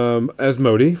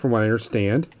Asmodee, from what I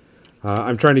understand.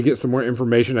 I'm trying to get some more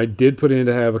information. I did put in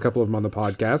to have a couple of them on the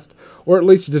podcast, or at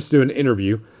least just do an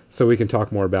interview so we can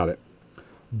talk more about it.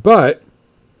 But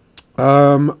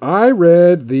I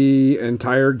read the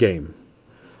entire game.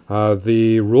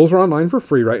 The rules are online for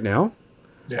free right now.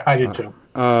 Yeah, I did too.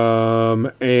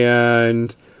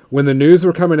 And when the news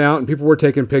were coming out and people were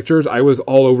taking pictures, I was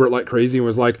all over it like crazy and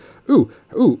was like, ooh,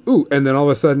 ooh, ooh. And then all of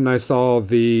a sudden I saw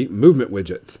the movement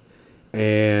widgets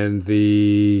and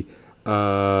the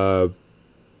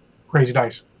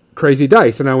crazy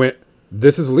dice. And I went,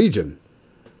 this is Legion.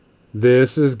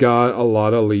 This has got a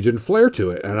lot of Legion flair to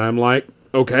it. And I'm like,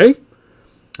 okay.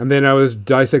 And then I was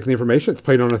dissecting the information. It's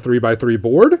played on a 3x3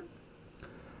 board.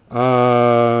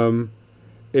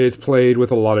 It's played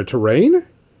with a lot of terrain,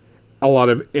 a lot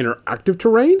of interactive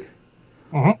terrain.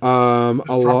 Mm-hmm.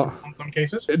 A lot in some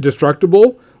cases.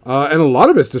 Destructible, and a lot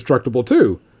of it's destructible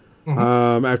too.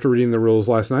 After reading the rules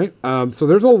last night, so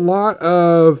there's a lot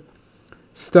of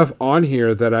stuff on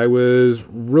here that I was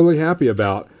really happy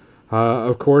about.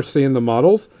 Of course, seeing the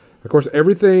models. Of course,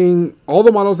 everything, all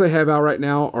the models they have out right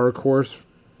now are, of course,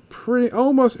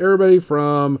 almost everybody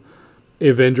from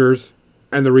Avengers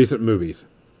and the recent movies.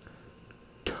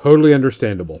 Totally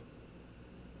understandable.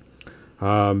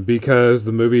 Because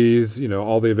the movies,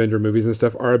 all the Avenger movies and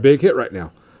stuff are a big hit right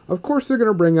now. Of course, they're going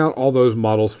to bring out all those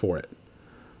models for it.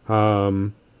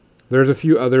 There's a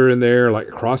few other in there, like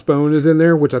Crossbone is in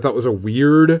there, which I thought was a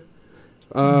weird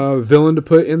villain to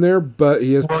put in there, but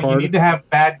he is you need to have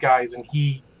bad guys, and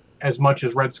he, as much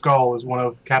as Red Skull, is one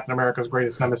of Captain America's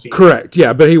greatest nemesis. Correct,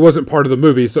 yeah, but he wasn't part of the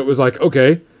movie, so it was like,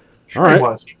 okay, sure all right. He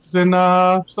was in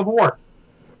Civil War.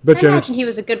 But I imagine he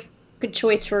was a good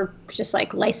choice for just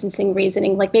like licensing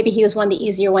reasoning. Like maybe he was one of the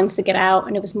easier ones to get out,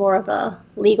 and it was more of a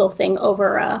legal thing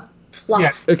over fluff.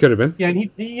 Yeah, it could have been. Yeah, and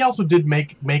he also did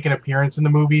make an appearance in the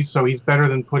movie, so he's better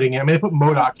than putting in. I mean, they put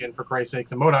MODOK in, for Christ's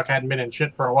sakes, and MODOK hadn't been in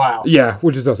shit for a while. Yeah,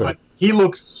 which is also. But he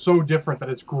looks so different that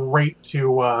it's great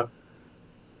to.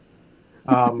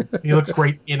 He looks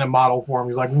great in a model form.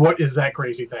 He's like, what is that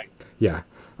crazy thing? Yeah.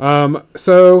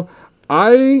 So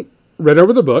I read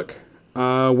over the book.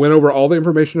 Went over all the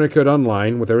information I could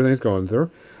online with everything that's going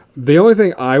through. The only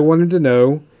thing I wanted to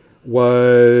know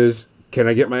was, can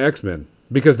I get my X-Men?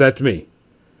 Because that's me.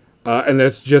 And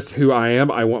that's just who I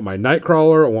am. I want my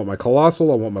Nightcrawler. I want my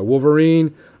Colossal. I want my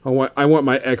Wolverine. I want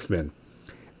my X-Men.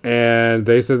 And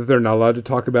they said that they're not allowed to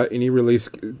talk about any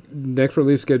next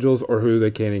release schedules or who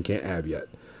they can and can't have yet.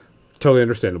 Totally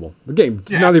understandable. The game's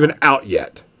not even out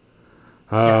yet.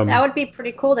 That would be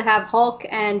pretty cool to have Hulk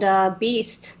and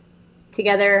Beast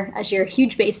together as your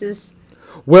huge bases.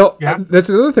 Well, that's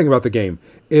another thing about the game,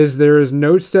 is there is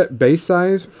no set base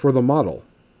size for the model.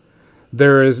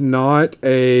 There is not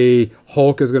a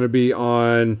Hulk is going to be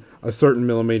on a certain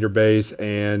millimeter base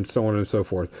and so on and so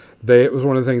forth. It was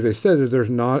one of the things they said, is there's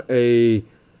not a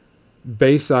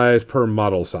base size per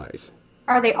model size.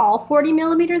 Are they all 40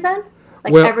 millimeter then?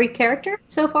 Every character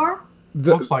so far?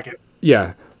 Looks like it.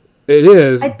 Yeah, it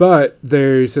is, but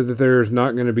they said that there's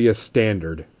not going to be a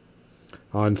standard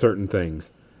on certain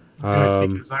things.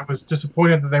 Because I was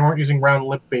disappointed that they weren't using round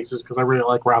lip bases, because I really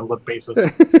like round lip bases.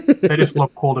 They just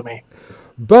look cool to me.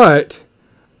 But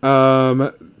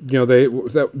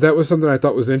that was something I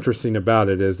thought was interesting about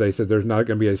it, is they said there's not going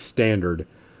to be a standard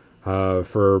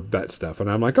for that stuff,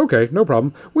 and I'm like, okay, no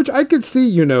problem. Which I could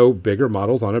see, bigger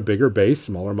models on a bigger base,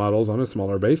 smaller models on a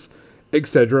smaller base,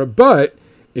 etc. But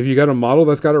if you got a model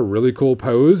that's got a really cool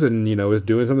pose and is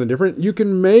doing something different, you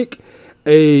can make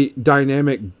a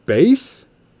dynamic base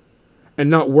and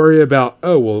not worry about,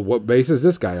 oh, well, what base is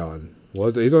this guy on?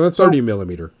 Well, he's on a 30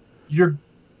 millimeter.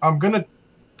 I'm going to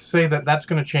say that that's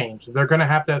going to change. They're going to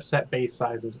have set base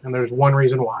sizes, and there's one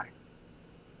reason why.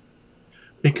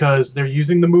 Because they're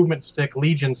using the movement stick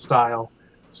Legion style.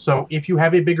 So if you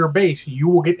have a bigger base, you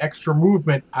will get extra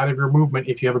movement out of your movement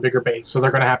if you have a bigger base. So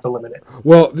they're going to have to limit it.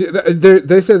 Well,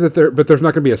 they said that but there's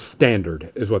not going to be a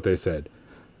standard, is what they said.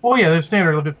 Oh, yeah, there's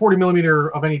standard. If it's 40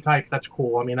 millimeter of any type, that's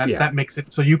cool. I mean, that makes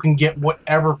it so you can get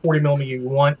whatever 40 millimeter you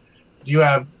want. Do you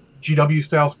have GW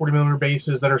styles 40 millimeter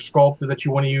bases that are sculpted that you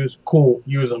want to use? Cool,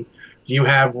 use them. Do you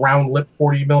have round lip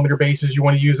 40 millimeter bases you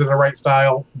want to use in the right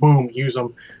style? Boom, use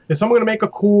them. If someone going to make a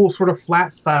cool sort of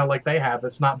flat style like they have,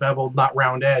 that's not beveled, not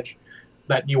round edge,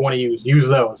 that you want to use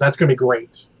those. That's going to be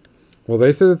great. Well,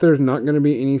 they said that there's not going to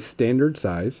be any standard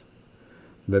size.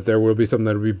 That there will be some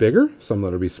that will be bigger, some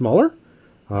that will be smaller.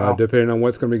 Depending on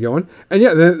what's going to be going.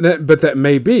 And but that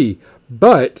may be.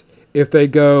 But if they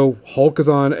go, Hulk is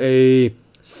on a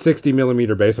 60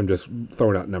 millimeter base, I'm just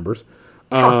throwing out numbers,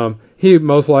 He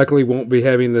most likely won't be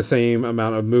having the same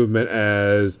amount of movement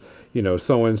as,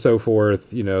 so on and so forth,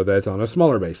 that's on a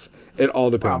smaller base. It all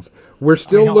depends. We're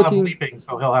still he'll looking. Have leaping,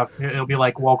 so it'll be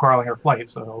like wall crawling or flight,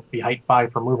 so it'll be height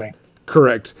 5 for moving.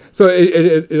 Correct. So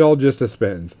it all just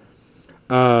depends.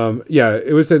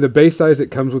 It would say the base size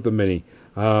it comes with the mini.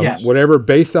 Yes. Whatever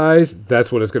base size,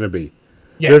 that's what it's going to be.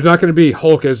 Yeah. There's not going to be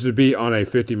Hulk as to be on a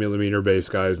 50 millimeter base,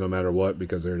 guys, no matter what,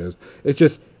 because there it is. It's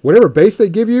just whatever base they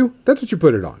give you, that's what you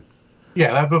put it on.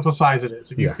 Yeah, that's what the size it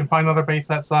is. If you can find another base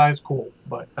that size, cool.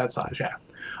 But that size, yeah.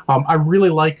 I really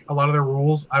like a lot of their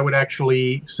rules. I would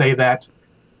actually say that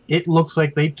it looks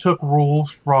like they took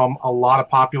rules from a lot of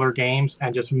popular games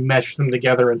and just meshed them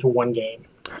together into one game.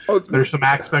 Oh, there's some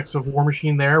aspects of War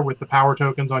Machine there with the power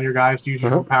tokens on your guys to use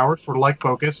your power, sort of like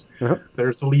Focus.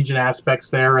 There's the Legion aspects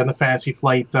there and the Fantasy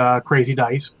Flight crazy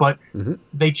dice. But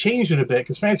they changed it a bit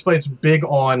because Fantasy Flight's big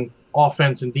on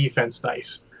offense and defense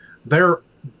dice. They're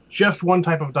just one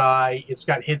type of die. It's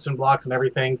got hits and blocks and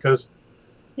everything because,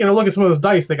 look at some of those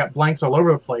dice. They got blanks all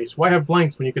over the place. Why have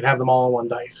blanks when you could have them all on one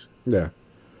dice? Yeah.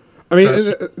 I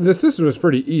mean, the system is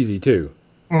pretty easy, too.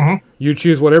 You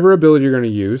choose whatever ability you're going to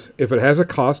use. If it has a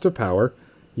cost of power,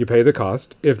 you pay the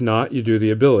cost. If not, you do the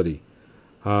ability.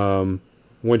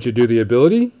 Once you do the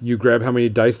ability, you grab how many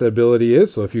dice the ability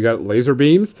is. So if you got laser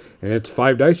beams and it's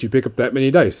 5 dice, you pick up that many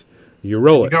dice. You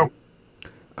roll it.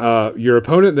 Your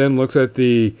opponent then looks at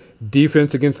the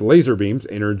defense against laser beams,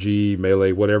 energy,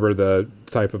 melee, whatever the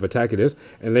type of attack it is,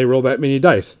 and they roll that many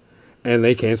dice. And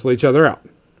they cancel each other out.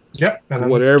 Yep. And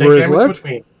whatever is left.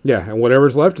 Yeah, and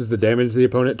whatever's left is the damage the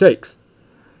opponent takes.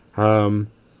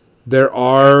 There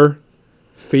are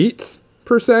feats,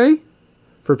 per se,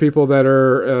 for people that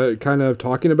are kind of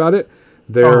talking about it.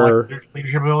 Like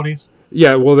leadership abilities?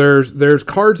 Yeah, well, there's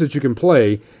cards that you can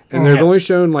play, and they've only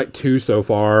shown like 2 so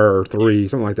far, or 3,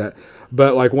 something like that.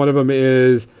 But like one of them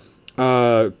is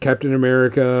Captain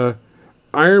America.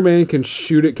 Iron Man can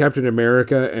shoot at Captain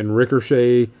America and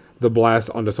ricochet the blast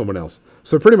onto someone else.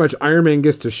 So pretty much Iron Man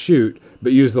gets to shoot,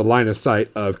 but use the line of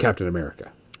sight of Captain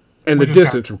America. And the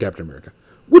distance from Captain America.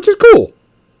 Which is cool.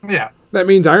 Yeah. That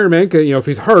means Iron Man can, if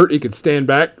he's hurt, he can stand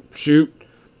back, shoot,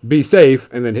 be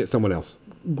safe, and then hit someone else.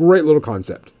 Great little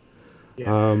concept.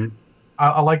 Yeah.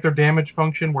 I like their damage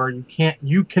function where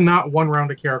you cannot one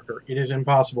round a character. It is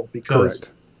impossible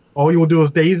because all you will do is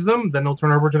daze them, then they'll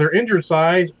turn over to their injured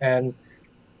side, and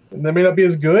they may not be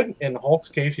as good. In Hulk's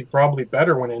case, he'd probably be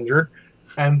better when injured.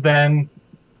 And then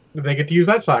they get to use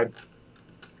that side.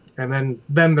 And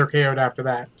then they're KO'd after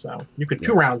that. So you could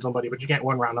 2-round somebody, but you can't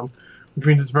 1-round them. Which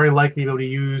means it's very likely to be able to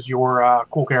use your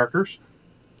cool characters.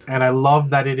 And I love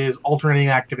that it is alternating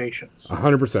activations.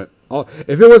 100%.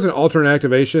 If it wasn't alternate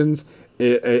activations,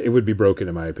 it would be broken,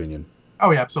 in my opinion.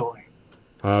 Oh, yeah, absolutely.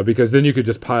 Because then you could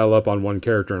just pile up on one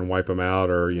character and wipe them out,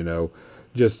 or,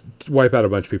 just wipe out a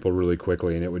bunch of people really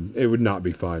quickly, and it would not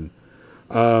be fun.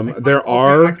 There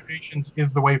are activations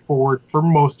is the way forward for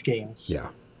most games. Yeah,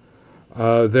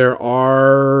 there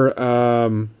are,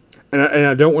 and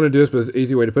I don't want to do this, but it's an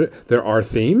easy way to put it. There are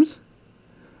themes,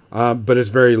 but it's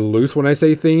very loose when I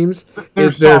say themes.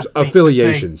 There's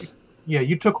affiliations.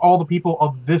 You took all the people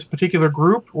of this particular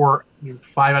group, or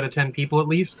 5 out of 10 people at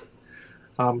least.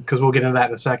 Because we'll get into that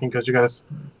in a second, because you got to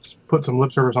put some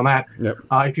lip service on that. Yep.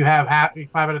 If you have 5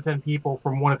 out of 10 people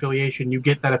from one affiliation, you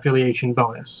get that affiliation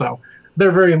bonus. So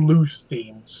they're very loose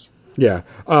themes. Yeah.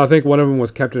 I think one of them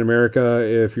was Captain America.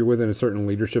 If you're within a certain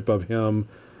leadership of him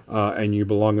and you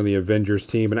belong on the Avengers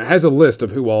team, and it has a list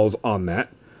of who all's on that,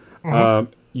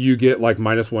 you get like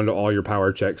 -1 to all your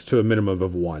power checks to a minimum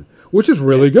of 1, which is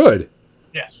really good.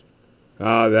 Yes.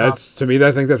 To me,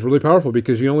 I think that's really powerful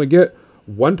because you only get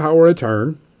 1 power a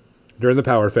turn during the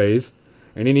power phase,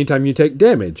 and anytime you take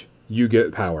damage, you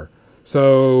get power.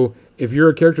 So if you're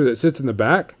a character that sits in the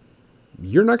back,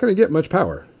 you're not going to get much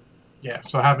power. Yeah,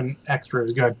 so having extra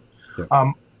is good. Yep.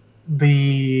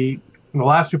 The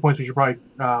last 2 points we should probably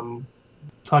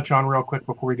touch on real quick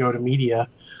before we go to media.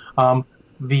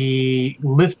 The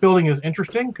list building is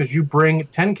interesting because you bring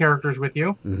 10 characters with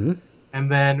you,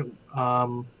 and then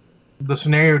the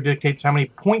scenario dictates how many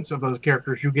points of those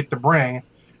characters you get to bring,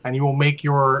 and you will make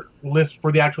your list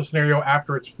for the actual scenario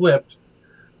after it's flipped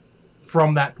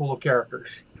from that pool of characters.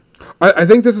 I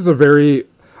think this is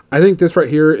I think this right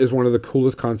here is one of the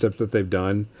coolest concepts that they've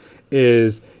done,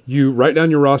 is you write down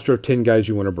your roster of 10 guys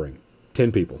you want to bring.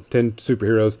 10 people, 10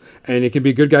 superheroes, and it can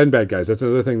be good guys and bad guys. That's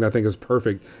another thing that I think is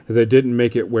perfect, is they didn't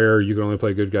make it where you can only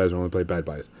play good guys or only play bad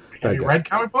guys. Have you read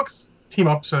comic books? Team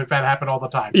ups like that happen all the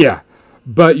time. Yeah,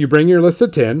 but you bring your list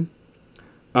of 10.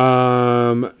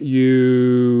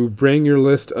 You bring your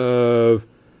list of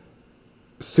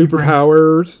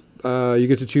superpowers you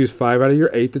get to choose 5 out of your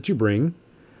 8 that you bring,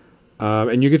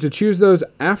 and you get to choose those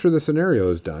after the scenario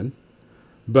is done.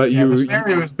 But the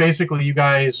scenario is basically you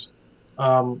guys,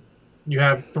 you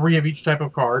have 3 of each type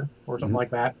of card or something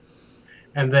like that,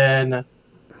 and then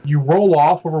you roll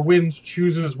off. Whoever wins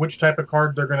chooses which type of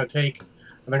card they're going to take,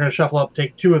 and they're going to shuffle up,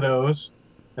 take 2 of those,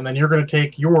 and then you're going to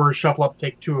take yours, shuffle up,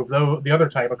 take 2 of those, the other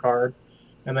type of card,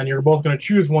 and then you're both going to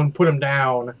choose one, put them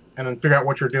down, and then figure out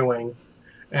what you're doing.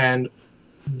 And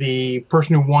the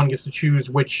person who won gets to choose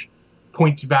which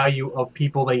points value of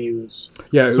people they use.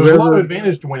 Yeah, so there's a lot of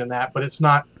advantage to winning that, but it's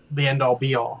not the end-all,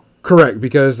 be-all. Correct,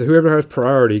 because whoever has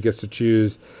priority gets to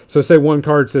choose. So say one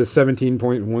card says 17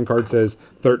 points and one card says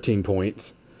 13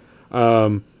 points.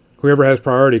 Whoever has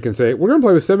priority can say, we're going to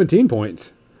play with 17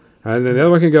 points. And then the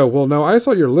other one can go, well, no, I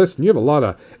saw your list and you have a lot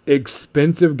of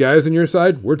expensive guys on your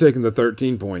side. We're taking the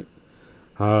 13 point.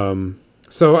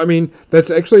 So, I mean,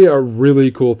 that's actually a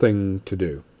really cool thing to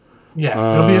do. Yeah,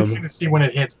 it'll be interesting to see when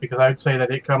it hits, because I would say that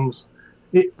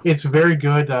it's very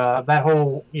good. That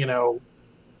whole,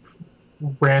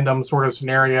 random sort of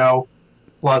scenario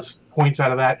plus points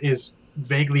out of that is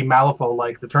vaguely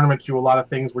Malifaux-like. The tournaments do a lot of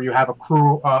things where you have a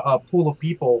pool of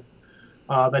people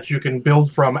that you can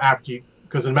build from after you,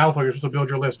 because in Malifaux you're supposed to build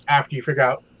your list after you figure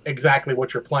out exactly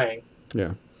what you're playing.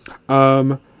 Yeah.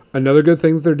 Another good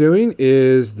thing they're doing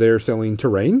is they're selling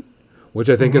terrain, which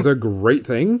I think is a great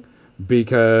thing,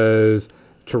 because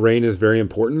terrain is very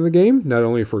important in the game, not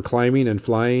only for climbing and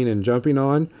flying and jumping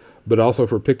on, but also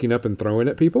for picking up and throwing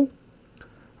at people.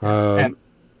 And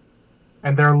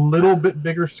they're a little bit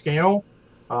bigger scale.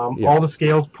 All the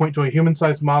scales point to a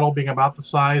human-sized model being about the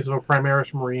size of a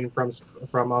Primaris Marine from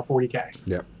 40K.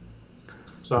 Yep.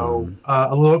 So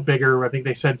a little bit bigger. I think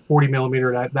they said 40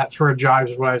 millimeter. That sort of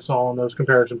jives with what I saw in those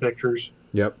comparison pictures.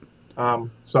 Yep. So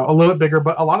a little bit bigger,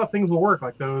 but a lot of things will work.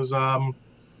 Like those,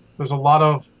 there's a lot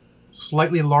of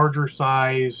slightly larger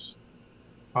size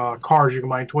cars you can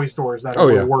buy in toy stores that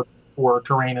will work for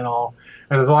terrain and all.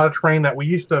 And there's a lot of terrain that we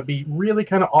used to be really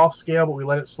kind of off scale, but we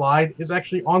let it slide, is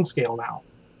actually on scale now.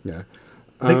 Yeah.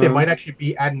 I think they might actually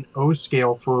be at an O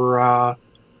scale for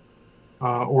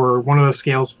or one of the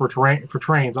scales for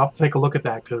trains. I'll have to take a look at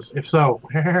that, because if so,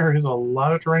 there is a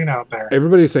lot of terrain out there.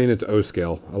 Everybody's saying it's O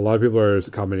scale. A lot of people are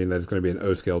commenting that it's going to be an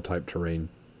O scale type terrain.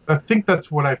 I think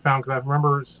that's what I found, because I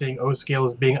remember seeing O scale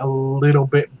as being a little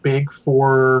bit big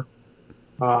for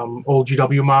old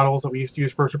GW models that we used to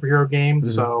use for superhero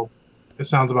games. So it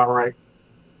sounds about right.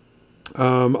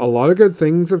 A lot of good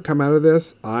things have come out of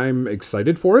this. I'm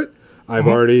excited for it. I've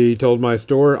already told my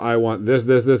store I want this,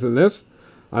 this, this, and this.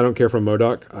 I don't care for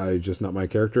MODOK. I just not my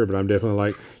character, but I'm definitely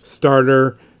like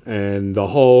Starter and the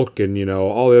Hulk and,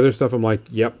 all the other stuff. I'm like,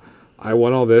 yep, I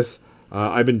want all this.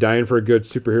 I've been dying for a good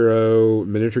superhero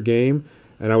miniature game,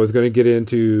 and I was going to get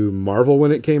into Marvel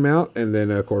when it came out. And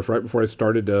then, of course, right before I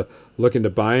started to look into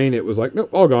buying, it was like, nope,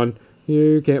 all gone.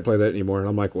 You can't play that anymore. And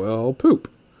I'm like, well, poop.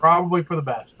 Probably for the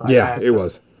best. It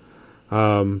was.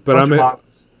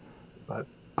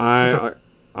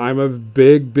 I'm a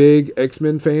big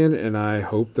X-Men fan, and I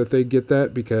hope that they get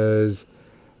that, because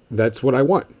that's what I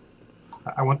want.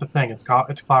 I want the thing. It's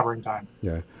clobbering time.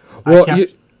 Yeah. Well,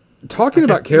 talking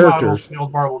about characters, the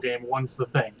old Marvel game. One's the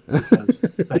thing.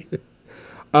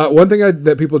 One thing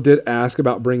that people did ask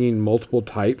about bringing multiple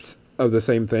types of the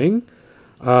same thing,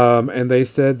 and they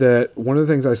said that one of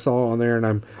the things I saw on there,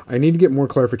 and I need to get more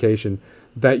clarification,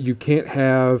 that you can't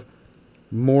have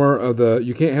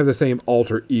the same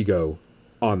alter ego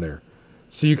on there.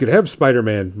 So you could have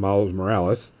Spider-Man Miles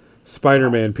Morales,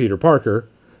 Spider-Man Peter Parker,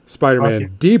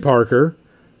 Spider-Man D. Parker,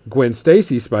 Gwen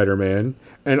Stacy Spider-Man,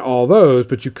 and all those,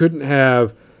 but you couldn't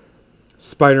have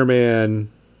Spider-Man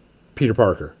Peter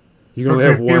Parker. You can only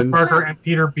have Peter one. Parker and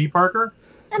Peter B. Parker?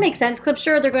 That makes sense, because I'm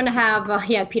sure they're going to have,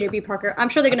 Peter B. Parker. I'm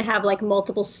sure they're going to have,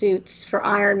 multiple suits for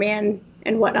Iron Man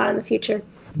and whatnot in the future.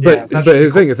 But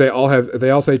his thing, if they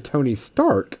all say Tony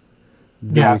Stark,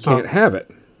 then you can't have it.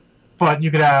 But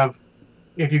you could have,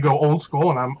 if you go old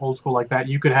school, and I'm old school like that,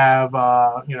 you could have,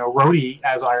 Rhodey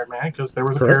as Iron Man, because there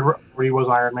was a period where Rhodey was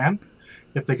Iron Man.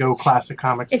 If they go classic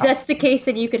comics. If that's the case,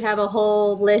 then you could have a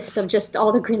whole list of just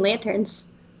all the Green Lanterns.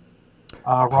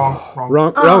 Wrong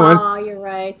one. Oh, you're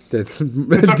right. That's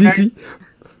DC.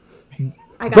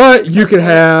 Okay. You could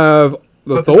have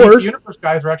the Thors. The Universe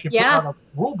guys are actually putting on a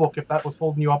rule book if that was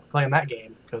holding you up playing that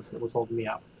game, because it was holding me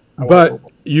up. But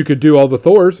you could do all the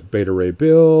Thors, Beta Ray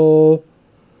Bill,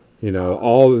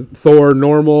 all Thor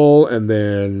normal, and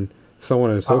then so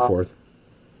on and so forth.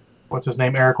 What's his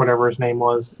name? Eric, whatever his name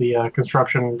was, the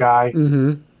construction guy.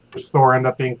 Mm-hmm. Thor ended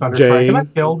up being Thunderstrike, and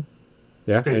that killed.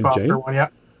 Yeah, Jane and Foster Jane. one, yeah.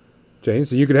 Jane,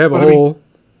 so you could have a whole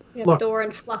We have Look. Thor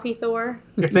and Fluffy Thor.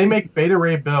 If they make Beta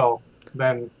Ray Bill,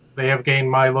 then they have gained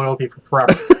my loyalty for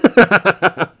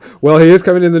forever. Well, he is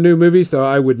coming in the new movie, so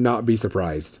I would not be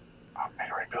surprised. Oh,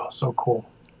 Beta Ray Bill is so cool.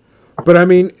 But I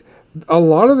mean, a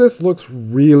lot of this looks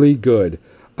really good.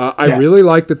 I Yes. really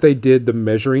like that they did the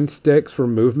measuring sticks for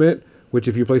movement, which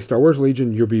if you play Star Wars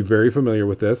Legion, you'll be very familiar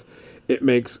with this. It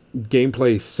makes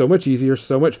gameplay so much easier,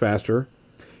 so much faster.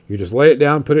 You just lay it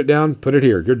down, put it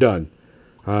here. You're done.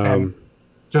 And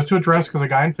just to address, because a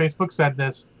guy on Facebook said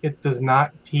this, it does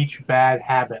not teach bad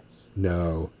habits.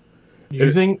 No.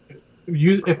 If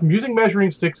using measuring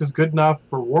sticks is good enough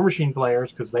for War Machine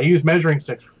players, because they use measuring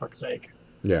sticks for fuck's sake,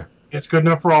 Yeah. it's good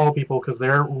enough for all the people because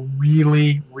they're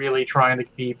really, really trying to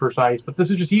be precise. But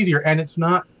this is just easier, and it's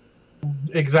not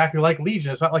exactly like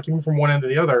Legion. It's not like you move from one end to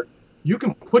the other. You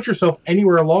can put yourself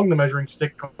anywhere along the measuring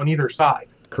stick on either side,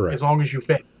 Correct. as long as you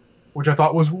fit, which I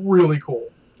thought was really cool.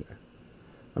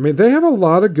 I mean, they have a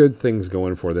lot of good things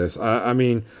going for this. I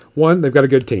mean, one, they've got a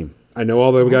good team. I know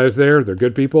all the guys there. They're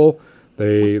good people.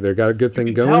 They've got a good thing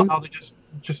You can going. tell how they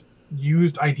just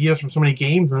used ideas from so many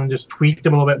games and then just tweaked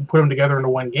them a little bit and put them together into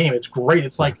one game. It's great.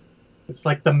 It's like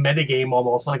the meta game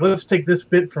almost. Like, let's take this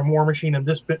bit from War Machine and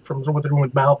this bit from what they're doing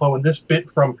with Malifaux and this bit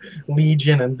from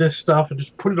Legion and this stuff and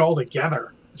just put it all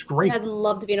together. It's great. I'd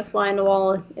love to be a fly on the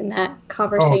wall in that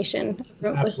conversation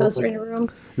with us absolutely. in a room.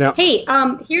 Now, Hey,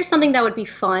 here's something that would be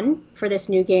fun for this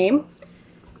new game.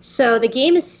 So the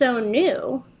game is so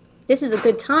new. This is a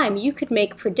good time. You could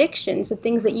make predictions of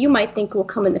things that you might think will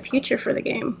come in the future for the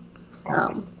game.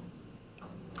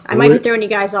 I might be throwing you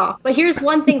guys off, but here's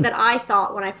one thing that I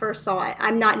thought when I first saw it.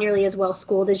 I'm not nearly as well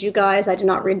schooled as you guys. I did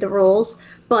not read the rules,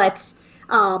 but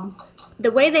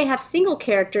the way they have single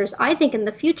characters, I think in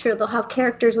the future they'll have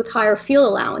characters with higher fuel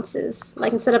allowances.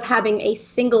 Like instead of having a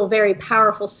single very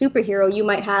powerful superhero, you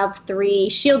might have 3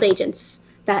 shield agents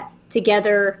that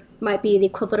together might be the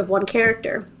equivalent of one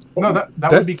character. No,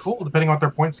 that would be cool, depending on what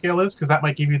their point scale is, because that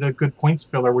might give you the good points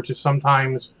filler, which is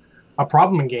sometimes a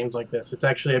problem in games like this. It's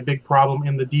actually a big problem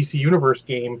in the DC Universe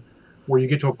game, where you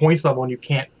get to a points level and you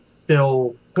can't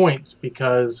fill points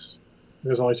because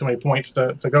there's only so many points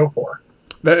to go for.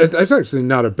 that's actually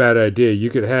not a bad idea. You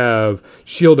could have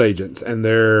shield agents, and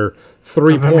they're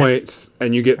 3 points,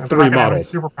 and you get If 3 they're not gonna have any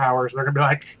models. superpowers. They're gonna be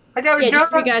like, I got a Yeah,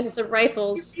 just 3 gun. guys with some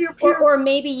rifles. Pew, pew, pew. Or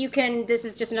maybe you can, this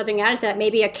is just another thing added to that,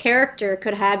 maybe a character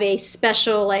could have a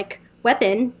special like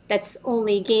weapon that's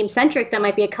only game-centric that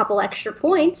might be a couple extra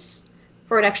points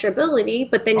for an extra ability,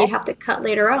 but then you'd have to cut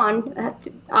later on,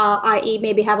 i.e.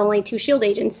 maybe have only 2 shield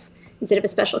agents instead of a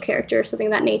special character, something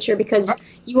of that nature, because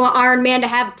you want Iron Man to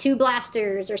have 2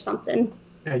 blasters or something.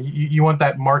 Yeah, you want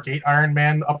that Mark 8 Iron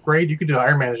Man upgrade? You could do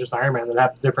Iron Man as just Iron Man that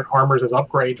have different armors as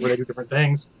upgrades where they do different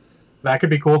things. That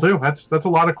could be cool too. That's a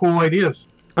lot of cool ideas.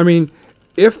 I mean,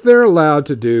 if they're allowed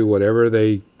to do whatever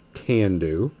they can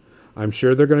do, I'm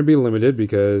sure they're going to be limited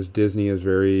because Disney is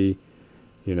very,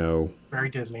 Very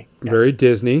Disney. Yes. very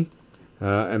Disney,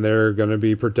 and they're going to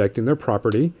be protecting their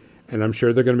property. And I'm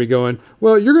sure they're going to be going,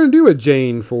 well, you're going to do a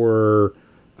Jane for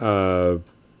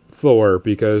Thor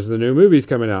because the new movie's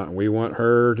coming out and we want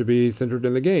her to be centered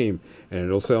in the game and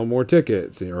it'll sell more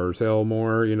tickets or sell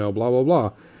more, blah, blah,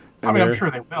 blah. And I mean, I'm they're-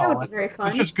 sure they will. That would be very fun.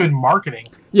 It's just good marketing.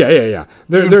 Yeah. Even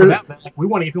They're, for them, like, we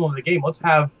want to get people in the game. Let's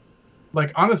have,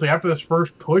 honestly, after this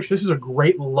first push, this is a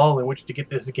great lull in which to get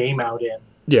this game out in.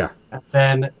 yeah. And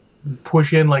then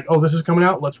push in, this is coming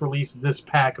out. Let's release this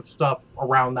pack of stuff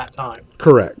around that time.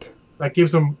 Correct. That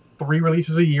gives them 3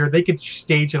 releases a year. They could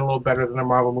stage it a little better than the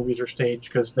Marvel movies are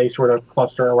staged because they sort of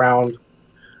cluster around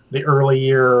the early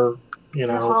year, The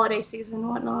holiday season and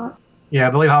whatnot.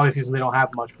 Yeah, the late holiday season, they don't have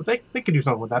much, but they could do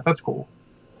something with that. That's cool.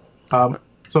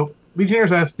 So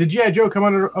Legionnaires asked, did G.I. Joe come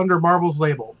under Marvel's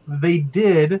label? They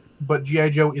did, but G.I.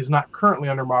 Joe is not currently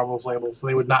under Marvel's label, so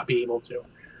they would not be able to.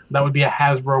 That would be a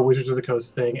Hasbro Wizards of the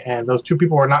Coast thing, and those 2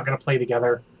 people are not going to play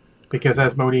together because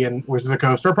Asmodee and Wizards of the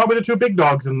Coast are probably the 2 big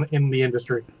dogs in the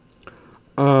industry.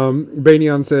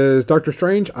 Banyan says, Doctor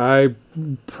Strange, I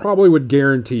probably would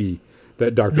guarantee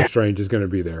that Doctor Strange is going to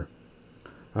be there.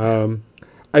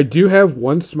 I do have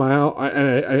one smile.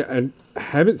 I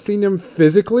haven't seen him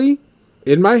physically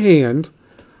in my hand,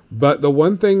 but the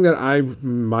one thing that I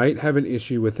might have an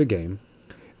issue with the game,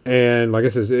 and like I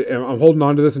said, I'm holding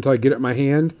on to this until I get it in my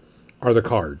hand, are the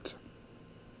cards.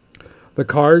 The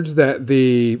cards that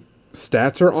the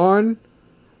stats are on,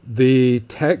 the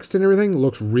text and everything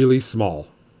looks really small.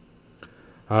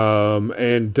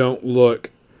 And don't look...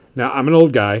 Now, I'm an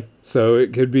old guy, so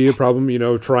it could be a problem,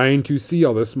 trying to see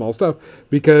all this small stuff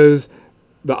because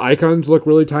the icons look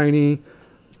really tiny,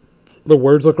 the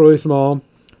words look really small,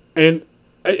 and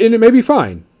it may be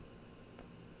fine.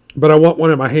 but I want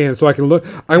one in my hand so I can look.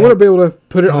 I want to be able to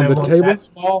put it on the table. That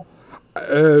small?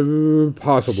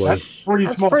 Possibly. That's pretty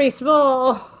That's small. pretty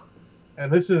small.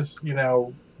 And this is,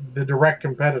 the direct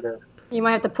competitor. You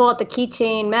might have to pull out the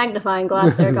keychain magnifying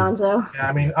glass there, Gonzo. Yeah,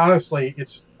 I mean, honestly,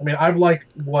 I've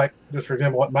liked just for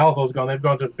example, what Malifaux's gone. They've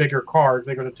gone to bigger cards.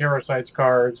 They go to Terrorsight's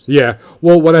cards. Yeah.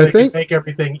 Well, what so I they think can make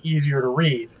everything easier to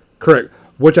read. correct.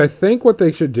 Which I think what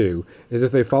they should do is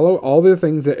if they follow all the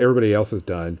things that everybody else has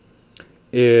done,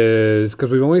 is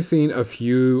because we've only seen a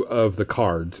few of the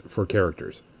cards for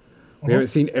characters. We haven't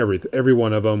seen every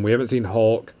one of them. We haven't seen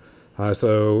Hulk,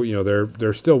 so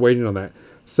they're still waiting on that.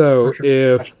 So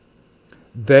if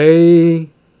they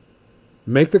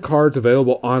make the cards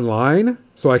available online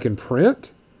so I can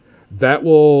print, that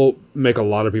will make a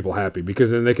lot of people happy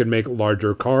because then they can make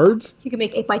larger cards. You can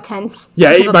make 8x10s.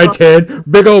 Yeah,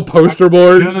 8x10, big old poster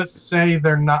boards. I'm gonna say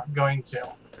they're not going to,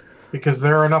 because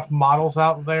there are enough models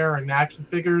out there and action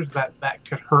figures that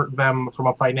could hurt them from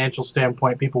a financial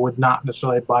standpoint. People would not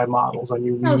necessarily buy models,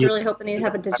 and I was really hoping they'd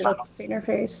have a digital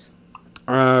interface.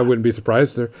 I wouldn't be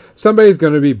surprised. Somebody's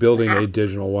going to be building a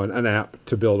digital one, an app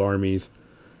to build armies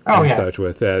and such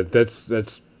with. That's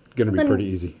going to be pretty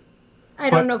easy. I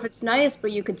don't know if it's nice,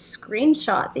 but you could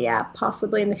screenshot the app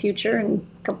possibly in the future and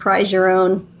comprise your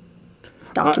own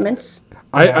documents.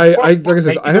 Like I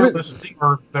said, I haven't.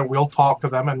 Or that we'll talk to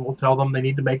them and we'll tell them they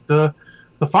need to make the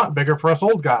font bigger for us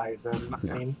old guys.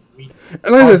 And I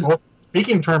mean,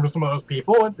 speaking in terms of some of those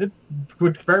people, it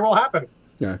would very well happen.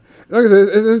 Yeah, like I said,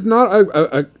 it's not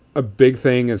a big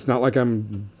thing. It's not like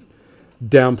I'm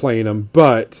downplaying them,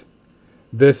 but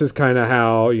this is kind of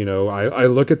how I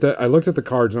looked at the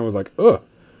cards and I was like, oh,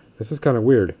 this is kind of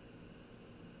weird.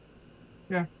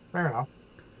 Yeah, fair enough.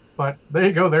 But there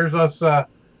you go. There's us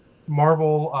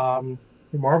Marvel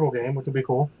game, which would be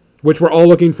cool. Which we're all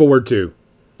looking forward to.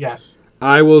 Yes.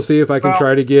 I will see if I can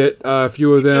try to get a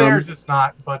few of them. It's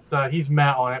not, but he's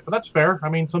mad on it. But that's fair. I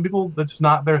mean, some people, that's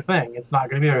not their thing. It's not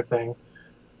going to be their thing.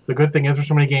 The good thing is there's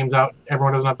so many games out,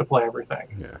 everyone doesn't have to play everything.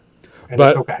 Yeah. And but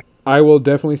it's okay. I will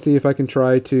definitely see if I can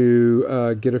try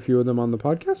to get a few of them on the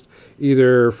podcast,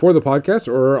 either for the podcast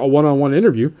or a one-on-one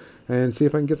interview, and see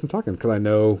if I can get some talking. Because I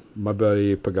know my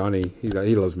buddy Pagani,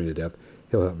 he loves me to death.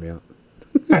 He'll help me out.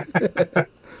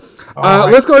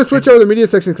 Let's go and switch over to the media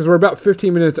section because we're about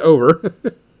 15 minutes over.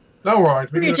 No worries.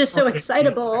 You're just so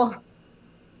excitable.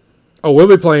 Oh, we'll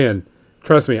be playing.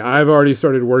 Trust me, I've already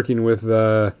started working with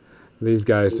these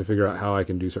guys to figure out how I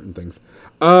can do certain things.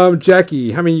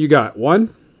 Jackie, how many you got?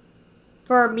 One?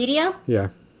 For media? Yeah.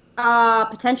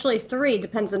 Potentially 3.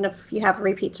 Depends on if you have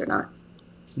repeats or not.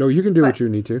 No, you can do what you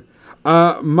need to.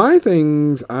 My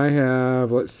things I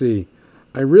have, let's see.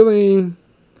 I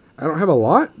don't have a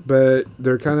lot, but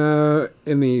they're kind of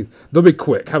they'll be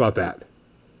quick. How about that?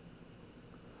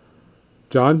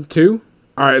 John, 2?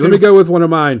 All right, 2. Let me go with one of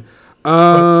mine.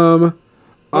 I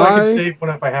could save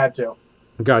one if I had to.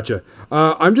 Gotcha.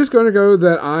 I'm just going to go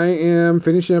that I am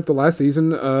finishing up the last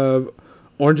season of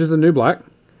Orange is the New Black,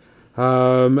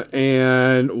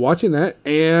 and watching that,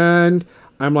 and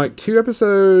I'm like 2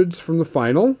 episodes from the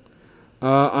final.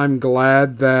 I'm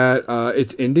glad that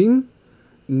it's ending,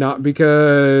 not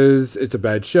because it's a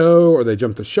bad show or they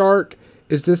jumped the shark.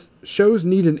 It's just shows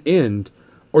need an end,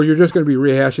 or you're just going to be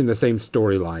rehashing the same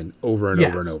storyline over and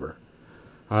over and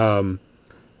over.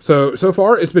 So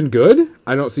far it's been good.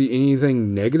 I don't see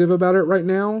anything negative about it right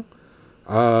now.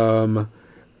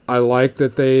 I like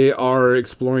that they are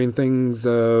exploring things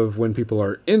of when people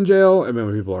are in jail and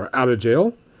when people are out of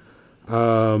jail.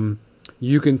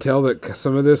 You can tell that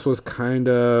some of this was kind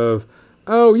of,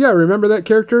 oh yeah, remember that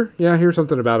character? Yeah, here's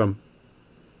something about him.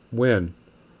 When?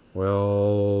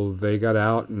 Well, they got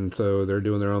out and so they're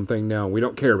doing their own thing now. We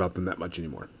don't care about them that much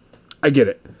anymore. I get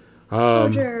it.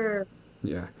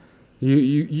 Yeah.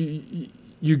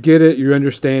 You get it, you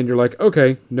understand, you're like,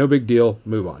 okay, no big deal,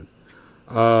 move on.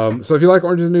 So if you like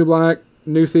Orange is the New Black,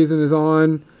 new season is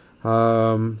on,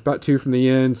 about 2 from the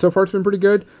end. So far it's been pretty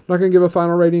good. Not going to give a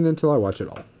final rating until I watch it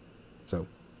all. So,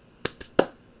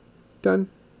 done.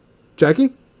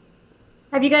 Jackie?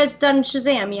 Have you guys done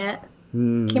Shazam yet?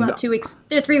 Came out 3 weeks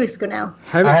ago now.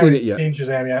 Haven't seen it yet. I haven't seen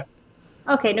Shazam yet.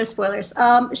 Okay, no spoilers.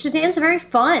 Shazam's very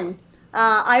fun.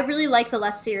 I really like the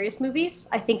less serious movies.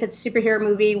 I think that the superhero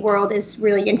movie world is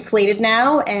really inflated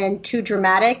now and too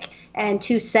dramatic and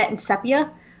too set in sepia.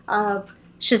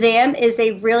 Shazam is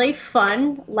a really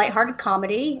fun, lighthearted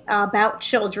comedy about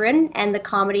children, and the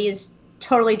comedy is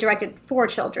totally directed for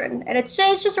children. And it's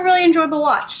just a really enjoyable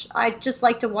watch. I just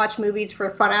like to watch movies for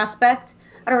a fun aspect.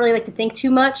 I don't really like to think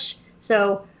too much,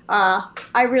 so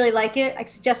I really like it. I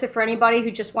suggest it for anybody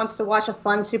who just wants to watch a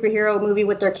fun superhero movie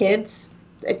with their kids.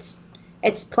 It's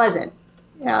It's pleasant.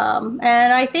 And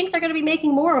I think they're going to be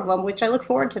making more of them, which I look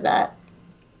forward to that.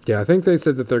 Yeah, I think they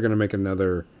said that they're going to make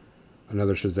another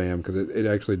Shazam because it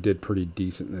actually did pretty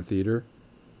decent in the theater.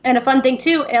 And a fun thing,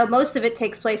 too, most of it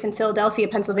takes place in Philadelphia,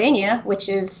 Pennsylvania, which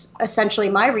is essentially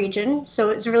my region. So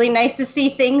it's really nice to see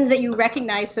things that you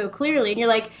recognize so clearly. And you're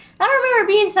like, I don't remember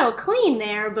being so clean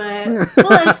there, but we'll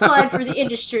let it slide for the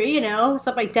industry,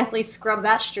 Somebody definitely scrubbed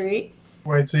that street.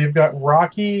 Wait, so you've got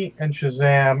Rocky and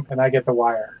Shazam, and I get The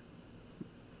Wire.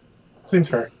 Seems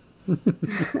fair.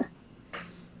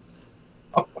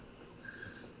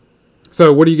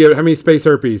 So what do you give? How many space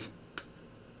herpes?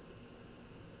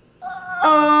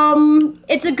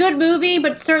 It's a good movie,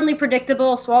 but certainly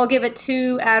predictable. So I'll give it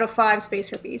 2 out of 5 space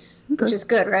herpes, which is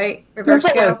good, right? Reverse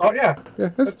go. Oh yeah,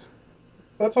 that's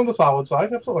on the solid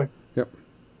side, absolutely. Yep.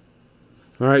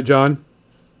 All right, John.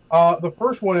 The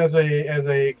first one as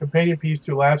a companion piece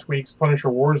to last week's Punisher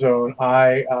Warzone.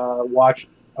 I watched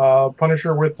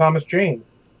Punisher with Thomas Jane.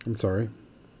 I'm sorry.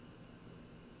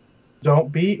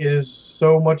 Don't be. It is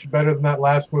so much better than that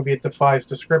last movie. It defies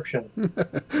description.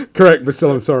 Correct, but still,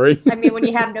 I'm sorry. I mean, when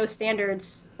you have no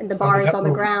standards and the bar is on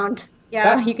the ground,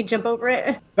 you can jump over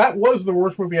it. That was the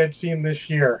worst movie I'd seen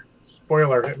this year.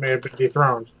 Spoiler, it may have been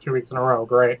dethroned 2 weeks in a row.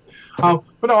 Great. But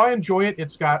no, I enjoy it.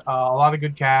 It's got a lot of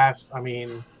good cast. I mean,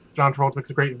 John Travolta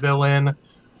makes a great villain.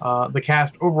 The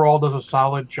cast overall does a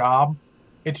solid job.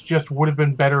 It just would have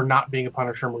been better not being a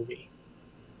Punisher movie.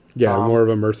 Yeah, more of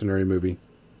a mercenary movie.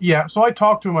 Yeah, so I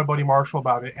talked to my buddy Marshall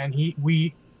about it, and he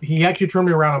actually turned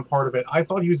me around on part of it. I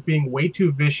thought he was being way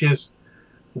too vicious,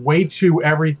 way too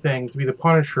everything to be the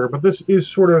Punisher, but this is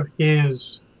sort of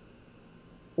his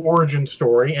origin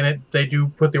story, and they do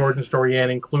put the origin story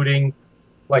in, including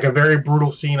like a very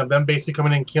brutal scene of them basically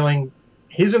coming in and killing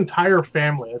his entire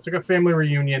family. It's like a family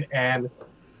reunion, and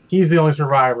he's the only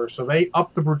survivor, so they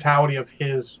up the brutality of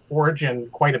his origin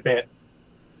quite a bit.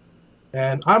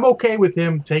 And I'm okay with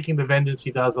him taking the vengeance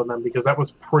he does on them because that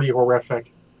was pretty horrific.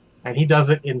 And he does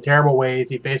it in terrible ways.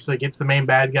 He basically gets the main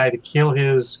bad guy to kill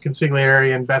his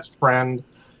consigliere and best friend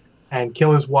and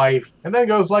kill his wife. And then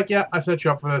goes like, yeah, I set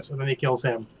you up for this. And then he kills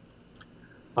him.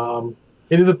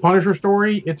 It is a Punisher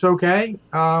story. It's okay.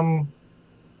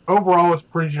 Overall, it's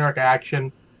pretty generic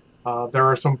action. There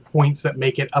are some points that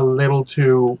make it a little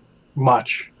too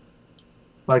much.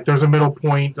 Like, there's a middle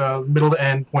to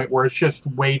end point where it's just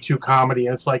way too comedy.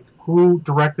 And it's like, who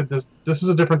directed this? This is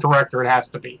a different director. It has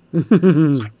to be.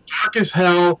 It's like dark as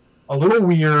hell, a little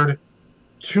weird,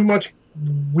 too much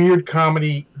weird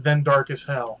comedy, then dark as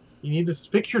hell. You need to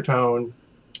fix your tone.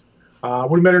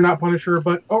 Would have better not Punisher,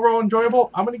 but overall enjoyable.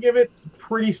 I'm going to give it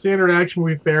pretty standard action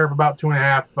movie fare of about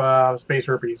 2.5 space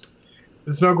herpes.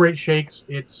 There's no great shakes.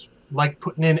 It's like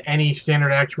putting in any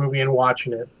standard action movie and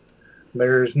watching it.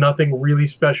 There's nothing really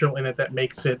special in it that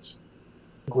makes it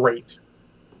great.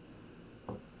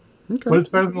 Okay. But it's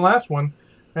better than the last one.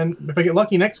 And if I get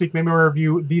lucky next week, maybe I'll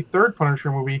review the third Punisher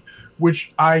movie,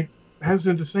 which I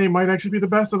hesitant to say might actually be the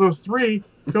best of those 3.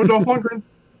 Go Dolph Lundgren.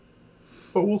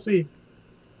 But we'll see.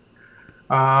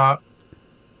 Gonzo,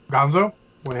 want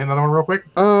to hit another one real quick?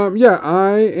 Yeah,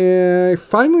 I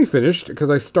finally finished, because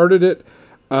I started it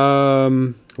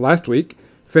last week.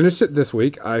 Finished it this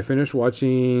week. I finished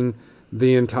watching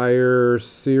the entire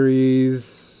seasons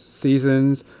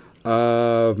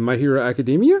of My Hero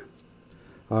Academia.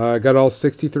 I got all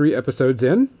 63 episodes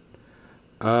in.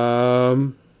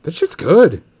 That shit's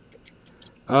good.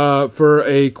 For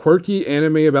a quirky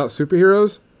anime about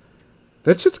superheroes,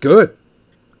 that shit's good.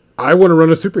 I want to run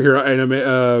a superhero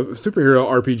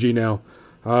RPG now,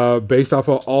 based off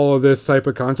of all of this type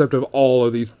of concept of all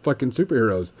of these fucking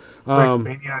superheroes.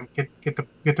 Get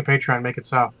the Patreon, make it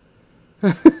so.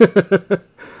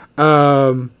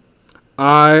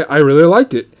 I really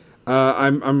liked it.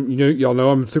 Y'all know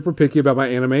I'm super picky about my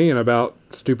anime and about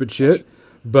stupid shit,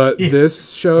 but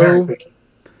this show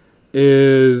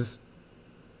is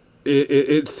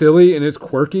it's silly and it's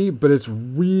quirky, but it's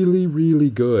really, really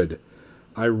good.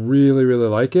 I really, really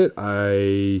like it.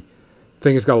 I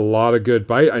think it's got a lot of good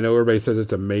bite. I know everybody says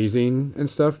it's amazing and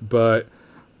stuff, but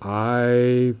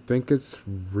I think it's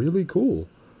really cool.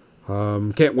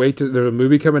 Can't wait there's a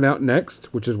movie coming out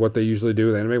next, which is what they usually do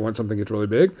with anime. Once something gets really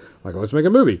big, like, let's make a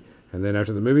movie. And then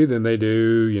after the movie, then they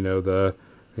do,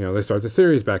 they start the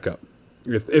series back up.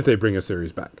 If they bring a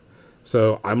series back.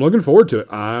 So I'm looking forward to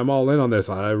it. I'm all in on this.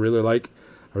 I really like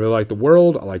the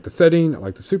world. I like the setting. I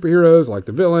like the superheroes. I like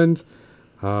the villains.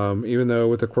 Even though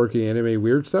with the quirky anime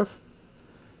weird stuff,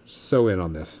 so in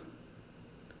on this.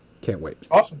 Can't wait.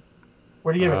 Awesome.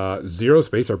 What do you give it? 0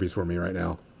 space herpes for me right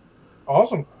now.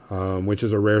 Awesome. Which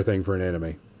is a rare thing for an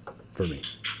anime for me.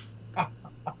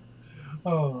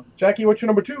 Oh, Jackie, what's your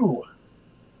number 2?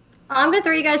 I'm gonna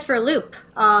throw you guys for a loop.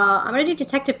 I'm gonna do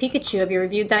Detective Pikachu. Have you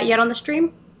reviewed that yet on the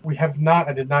stream? We have not.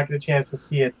 I did not get a chance to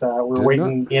see it. We were Did not.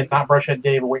 waiting in Not Brushhead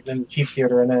Day. We're waiting in the cheap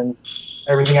theater, and then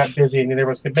everything got busy, and neither of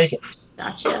us could make it.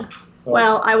 Gotcha. So,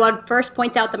 Well, I would first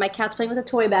point out that my cat's playing with a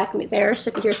toy back there, so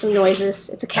if you hear some noises,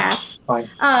 it's a cat. fine.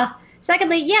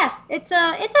 Secondly, yeah, it's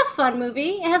a fun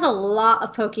movie. It has a lot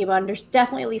of Pokemon. There's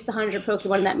definitely at least 100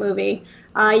 Pokemon in that movie.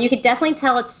 You could definitely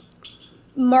tell it's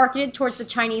marketed towards the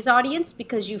Chinese audience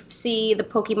because you see the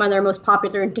Pokemon that are most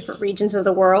popular in different regions of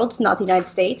the world, not the United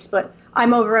States. But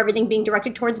I'm over everything being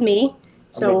directed towards me,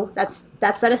 so that's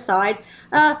set aside.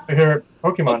 I hear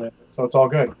Pokemon in it, so it's all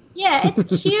good. Yeah,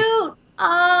 it's cute.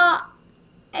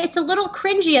 It's a little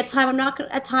cringy at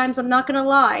times. I'm not gonna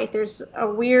lie. There's a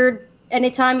weird.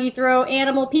 Anytime you throw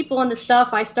animal people into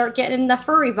stuff, I start getting the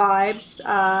furry vibes.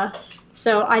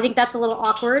 So I think that's a little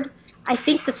awkward. I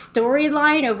think the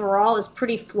storyline overall is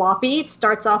pretty floppy. It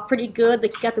starts off pretty good.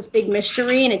 Like you got this big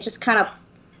mystery, and it just kind of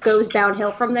goes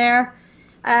downhill from there.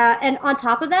 And on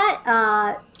top of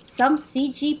that, some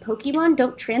CG Pokemon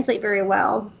don't translate very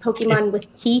well. Pokemon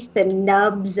with teeth and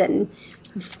nubs and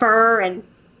fur and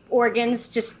organs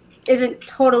just isn't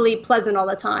totally pleasant all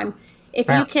the time. If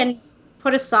you can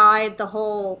put aside the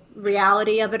whole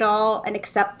reality of it all and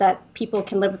accept that people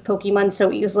can live with Pokemon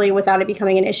so easily without it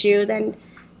becoming an issue, then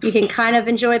you can kind of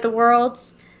enjoy the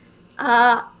worlds.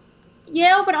 But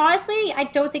honestly, I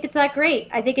don't think it's that great.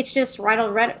 I think it's just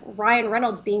Ryan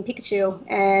Reynolds being Pikachu.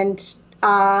 And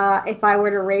if I were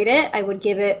to rate it, I would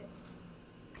give it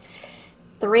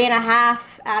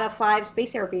 3.5 out of 5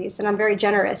 space therapies, and I'm very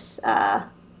generous.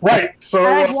 Right. So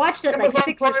and I've watched it like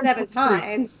 6 or 7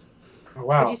 times. Oh,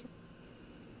 wow.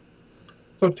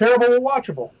 So terrible or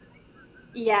watchable?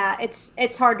 Yeah,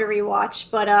 it's hard to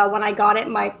rewatch, but when I got it,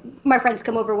 my friends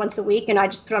come over once a week, and I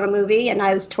just put on a movie, and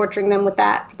I was torturing them with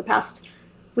that for the past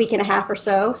week and a half or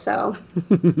so. So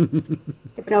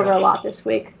they've been over a lot this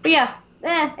week. But yeah,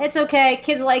 it's okay.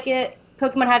 Kids like it.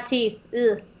 Pokemon have teeth.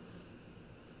 Ugh.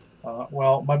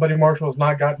 Well, my buddy Marshall has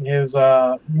not gotten his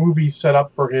movie set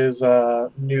up for his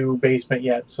new basement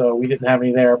yet, so we didn't have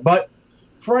any there. But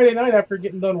Friday night after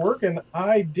getting done working,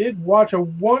 I did watch a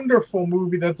wonderful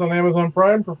movie that's on Amazon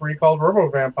Prime for free called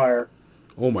Robo Vampire.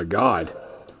 Oh my god.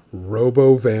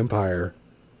 Robo Vampire.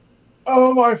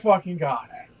 Oh my fucking god.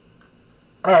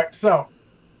 Alright, so,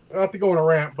 not to go on a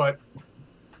rant, but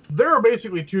there are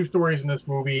basically 2 stories in this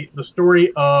movie. The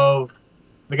story of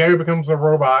the guy who becomes a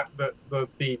robot,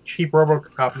 the cheap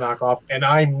RoboCop knockoff, and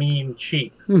I mean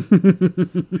cheap.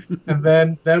 And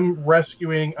then them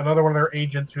rescuing another one of their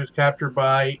agents who's captured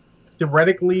by,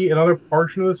 theoretically, another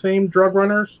portion of the same drug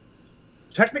runners.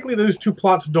 Technically, those 2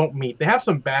 plots don't meet. They have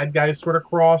some bad guys sort of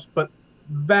cross, but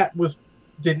that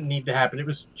didn't need to happen. It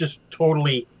was just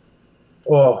totally,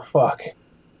 oh, fuck.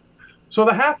 So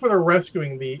the half where they're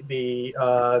rescuing the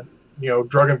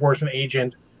drug enforcement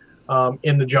agent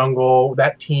in the jungle,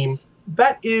 that team,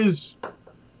 that is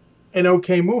an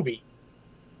okay movie.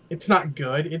 It's not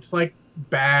good. It's like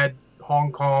bad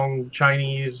Hong Kong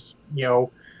Chinese,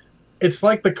 it's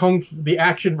like the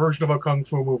action version of a kung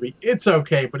fu movie. It's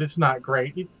okay, but it's not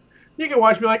great. You can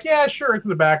watch me like, yeah, sure, it's in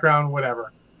the background,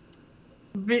 whatever.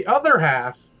 The other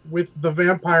half with the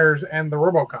vampires and the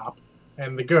RoboCop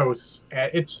and the ghosts,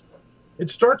 it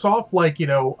starts off like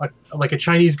a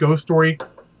Chinese ghost story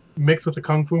mixed with a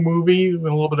kung fu movie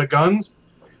with a little bit of guns,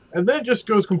 and then it just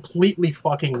goes completely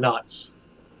fucking nuts.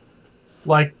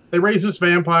 Like, they raise this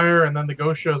vampire, and then the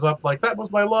ghost shows up like, that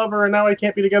was my lover, and now I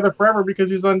can't be together forever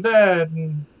because he's undead,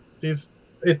 and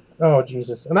oh,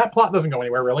 Jesus. And that plot doesn't go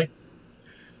anywhere, really.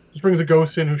 Just brings a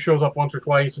ghost in who shows up once or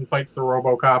twice and fights the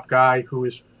RoboCop guy,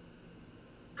 whose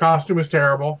costume is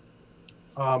terrible.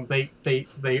 They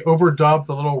overdub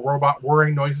the little robot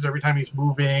whirring noises every time he's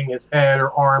moving, his head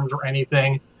or arms or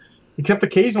anything. Except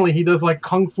occasionally he does like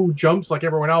kung fu jumps like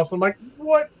everyone else. I'm like,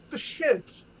 what the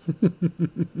shit?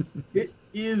 It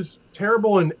is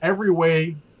terrible in every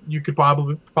way you could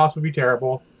possibly be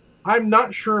terrible. I'm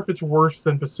not sure if it's worse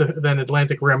than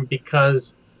Atlantic Rim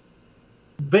because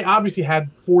they obviously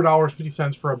had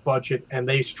 $4.50 for a budget and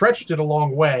they stretched it a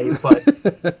long way, but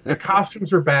the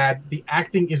costumes are bad, the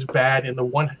acting is bad, and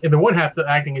in the one half the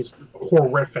acting is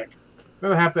horrific. The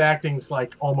other half the acting's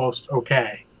like almost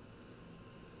okay.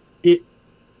 It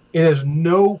has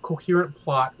no coherent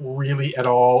plot really at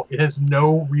all. It has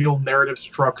no real narrative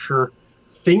structure.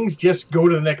 Things just go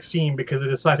to the next scene because they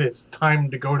decided it's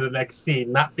time to go to the next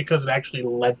scene, not because it actually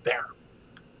led there.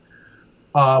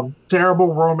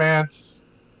 Terrible romance.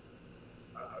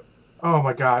 Oh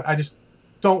my god, I just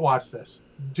don't watch this.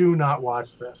 Do not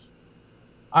watch this.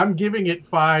 I'm giving it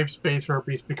 5 space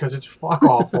herpes because it's fuck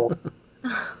awful.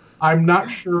 I'm not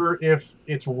sure if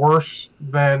it's worse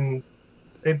than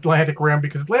Atlantic Rim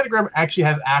because Atlantic Rim actually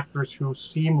has actors who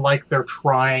seem like they're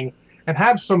trying and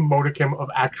have some modicum of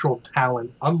actual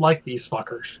talent, unlike these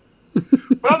fuckers. But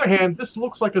on the other hand, this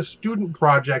looks like a student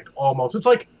project almost. It's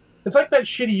like that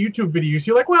shitty YouTube videos.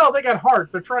 You're like, well, they got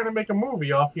heart. They're trying to make a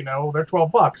movie off, they're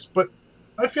 $12. But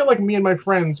I feel like me and my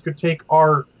friends could take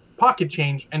our pocket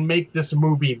change and make this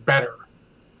movie better.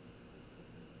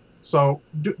 So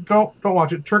don't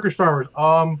watch it. Turkish Star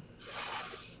Wars.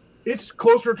 It's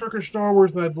closer to Turkish Star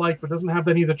Wars than I'd like, but doesn't have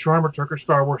any of the charm of Turkish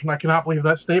Star Wars, and I cannot believe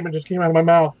that statement just came out of my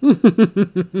mouth.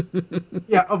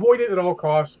 Yeah, avoid it at all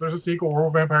costs. There's a sequel,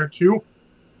 World Vampire 2.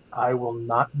 I will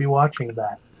not be watching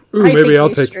that. Ooh, maybe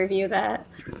I'll take review that.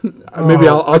 Maybe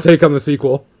I'll take on the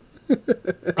sequel.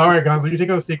 All right, Gonzo, you take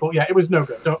on the sequel. Yeah, it was no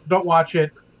good. Don't watch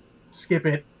it. Skip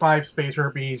it. 5 space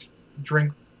herpes.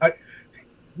 Drink.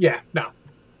 No.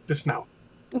 Just no.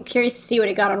 I'm curious to see what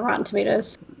it got on Rotten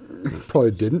Tomatoes.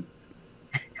 Probably didn't.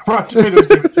 Rotten Tomatoes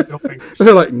gave it 2 middle fingers.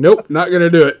 They're like, nope, not gonna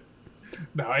do it.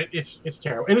 No, it's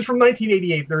terrible. And it's from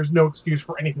 1988. There's no excuse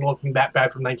for anything looking that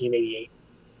bad from 1988.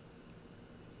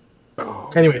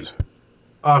 Oh, anyways,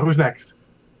 who's next?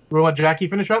 We'll let Jackie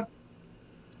finish up.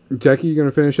 Jackie, you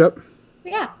gonna finish up?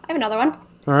 Yeah, I have another one.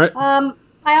 All right.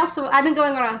 I've been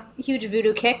going on a huge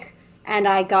voodoo kick, and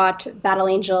I got Battle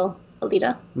Angel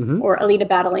Alita, or Alita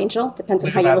Battle Angel, depends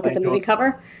on how you look at the movie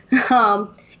cover.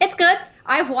 It's good.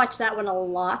 I've watched that one a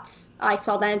lot. I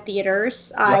saw that in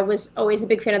theaters. Yep. I was always a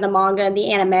big fan of the manga and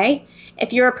the anime.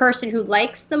 If you're a person who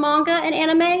likes the manga and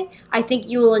anime, I think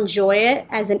you will enjoy it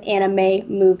as an anime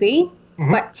movie,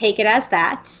 but take it as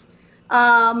that.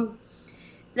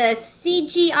 The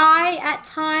CGI at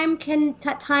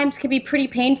times can be pretty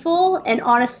painful, and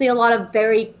honestly, a lot of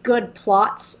very good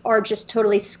plots are just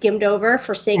totally skimmed over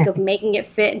for sake of making it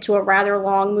fit into a rather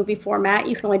long movie format.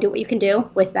 You can only do what you can do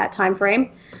with that time frame.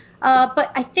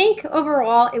 But I think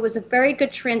overall, it was a very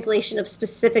good translation of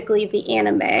specifically the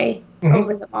anime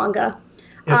over the manga.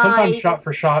 Yeah, sometimes shot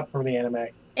for shot from the anime.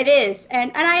 It is,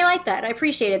 and I like that. I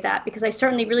appreciated that because I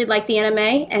certainly really like the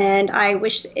anime, and I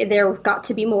wish there got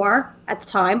to be more at the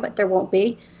time, but there won't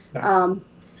be. No.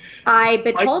 I've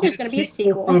been told there's going to be a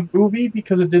sequel. For the movie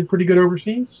because it did pretty good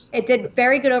overseas? It did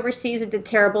very good overseas. It did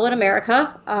terrible in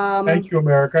America. Thank you,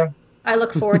 America. I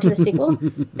look forward to the sequel.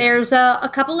 There's a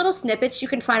couple little snippets you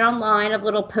can find online of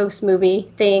little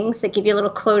post-movie things that give you a little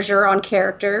closure on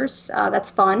characters. That's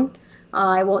fun.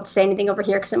 I won't say anything over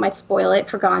here because it might spoil it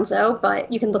for Gonzo,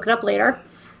 but you can look it up later.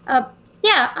 It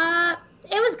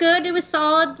was good. It was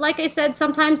solid. Like I said,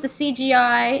 sometimes the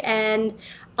CGI and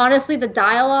honestly the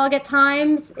dialogue at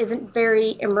times isn't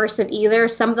very immersive either.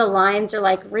 Some of the lines are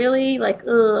like, really? Like,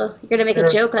 ugh, you're going to make a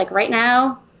joke like right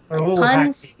now? A little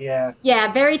puns? Tacky, yeah.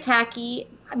 Yeah, very tacky.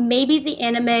 Maybe the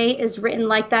anime is written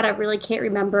like that. I really can't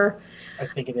remember. I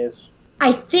think it is.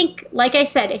 I think, like I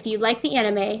said, if you like the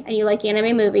anime and you like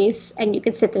anime movies and you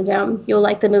can sit through them, you'll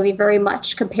like the movie very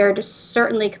much compared to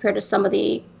some of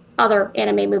the other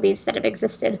anime movies that have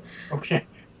existed. Okay.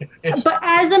 But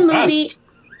as a movie,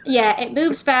 yeah, it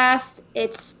moves fast.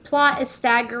 Its plot is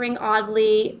staggering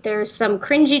oddly. There's some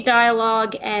cringy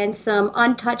dialogue and some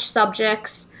untouched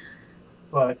subjects.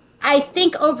 But I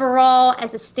think overall,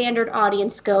 as a standard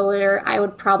audience goer, I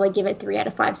would probably give it 3 out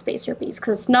of 5 space herpes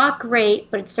because it's not great,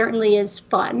 but it certainly is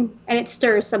fun and it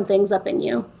stirs some things up in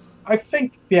you. I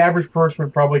think the average person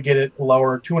would probably get it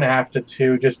lower, 2.5 to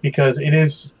 2, just because it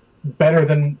is better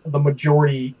than the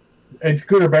majority. It's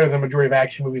good or better than the majority of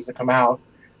action movies that come out,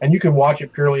 and you can watch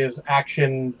it purely as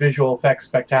action, visual effects,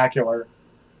 spectacular,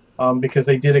 because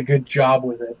they did a good job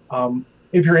with it.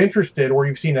 If you're interested or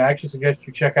you've seen it, I actually suggest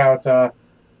you check out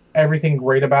Everything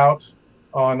Great About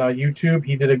on YouTube.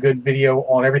 He did a good video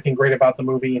on Everything Great About the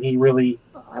movie, and he really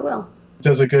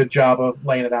does a good job of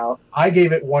laying it out. I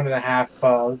gave it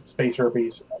 1.5 space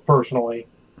herpes, personally.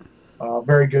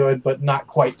 Very good, but not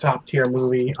quite top tier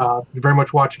movie. Very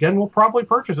much watch again. We'll probably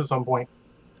purchase at some point.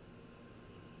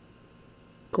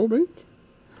 Cool beans.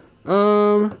 We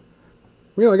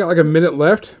only got like a minute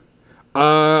left.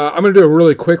 I'm going to do a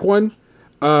really quick one.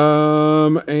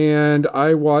 And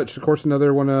I watched, of course,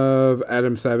 another one of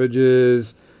Adam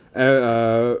Savage's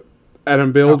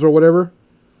Adam Builds or whatever.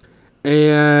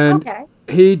 And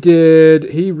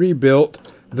he rebuilt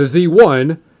the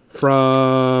Z1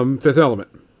 from Fifth Element,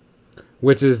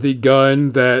 which is the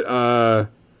gun that,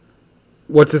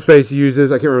 what's-his-face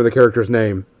uses, I can't remember the character's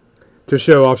name, to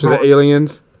show off to the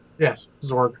aliens. Yes,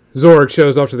 Zorg. Zorg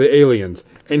shows off to the aliens.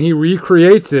 And he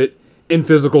recreates it in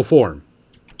physical form.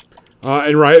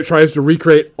 And Riot tries to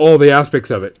recreate all the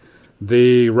aspects of it.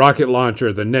 the rocket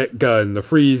launcher, the net gun, the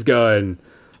freeze gun,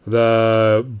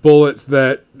 the bullets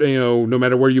that, no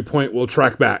matter where you point will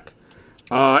track back.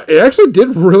 It actually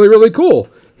did really, really cool.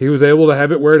 He was able to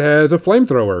have it where it has a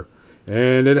flamethrower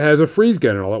and it has a freeze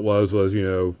gun, and all it was,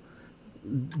 didn't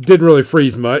really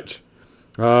freeze much.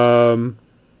 The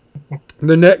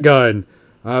net gun,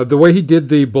 the way he did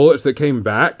the bullets that came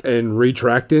back and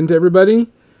retracked into everybody,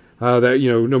 that,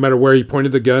 no matter where he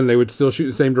pointed the gun, they would still shoot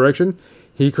the same direction.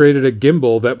 He created a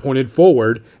gimbal that pointed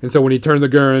forward, and so when he turned the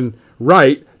gun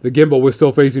right, the gimbal was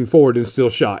still facing forward and still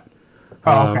shot.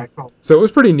 Okay, cool. So it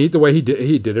was pretty neat the way he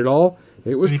did it all.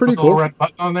 It was pretty cool. Put the cool. little red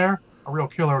button on there? A real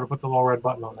killer to put the little red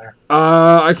button on there.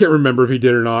 I can't remember if he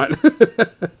did or not.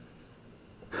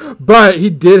 But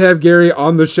he did have Gary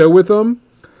on the show with him.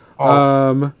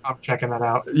 I'm checking that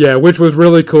out. Yeah, which was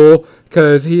really cool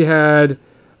because he had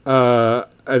Adam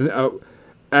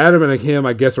and him,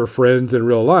 I guess, are friends in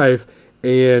real life,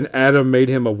 and Adam made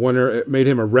him a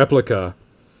replica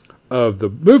of the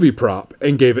movie prop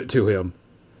and gave it to him,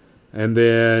 and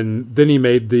then he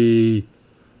made the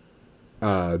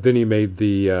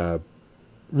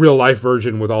real life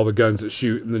version with all the guns that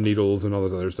shoot and the needles and all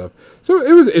this other stuff. So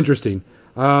it was interesting.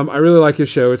 I really like his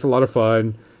show. It's a lot of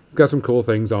fun. It's got some cool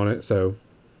things on it. So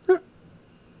yeah.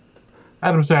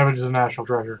 Adam Savage is a national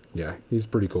treasure. Yeah, he's a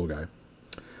pretty cool guy.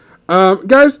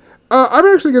 Guys, I'm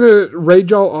actually going to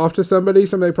raid y'all off to somebody.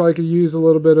 Somebody probably could use a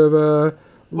little bit of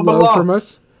love from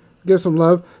us. Give some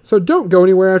love. So don't go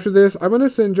anywhere after this. I'm going to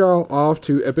send y'all off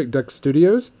to Epic Duck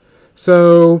Studios.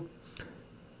 So,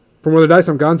 from Where the Dice,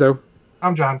 I'm Gonzo.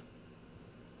 I'm John.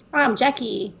 I'm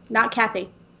Jackie, not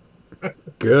Kathy.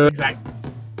 Good. Exactly.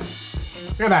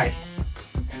 Good night.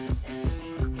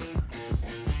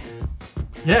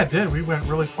 Yeah, it did. We went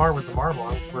really far with the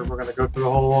Marvel. We're going to go through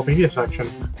the whole media section.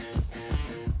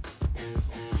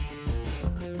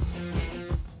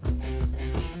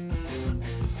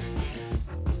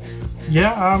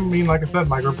 Yeah, I mean, like I said,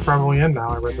 my group's probably in now.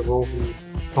 I read the rules and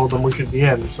told them we should be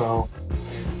in, so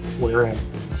we're in.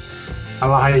 I don't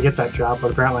know how you get that job,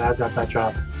 but apparently I've got that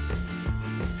job.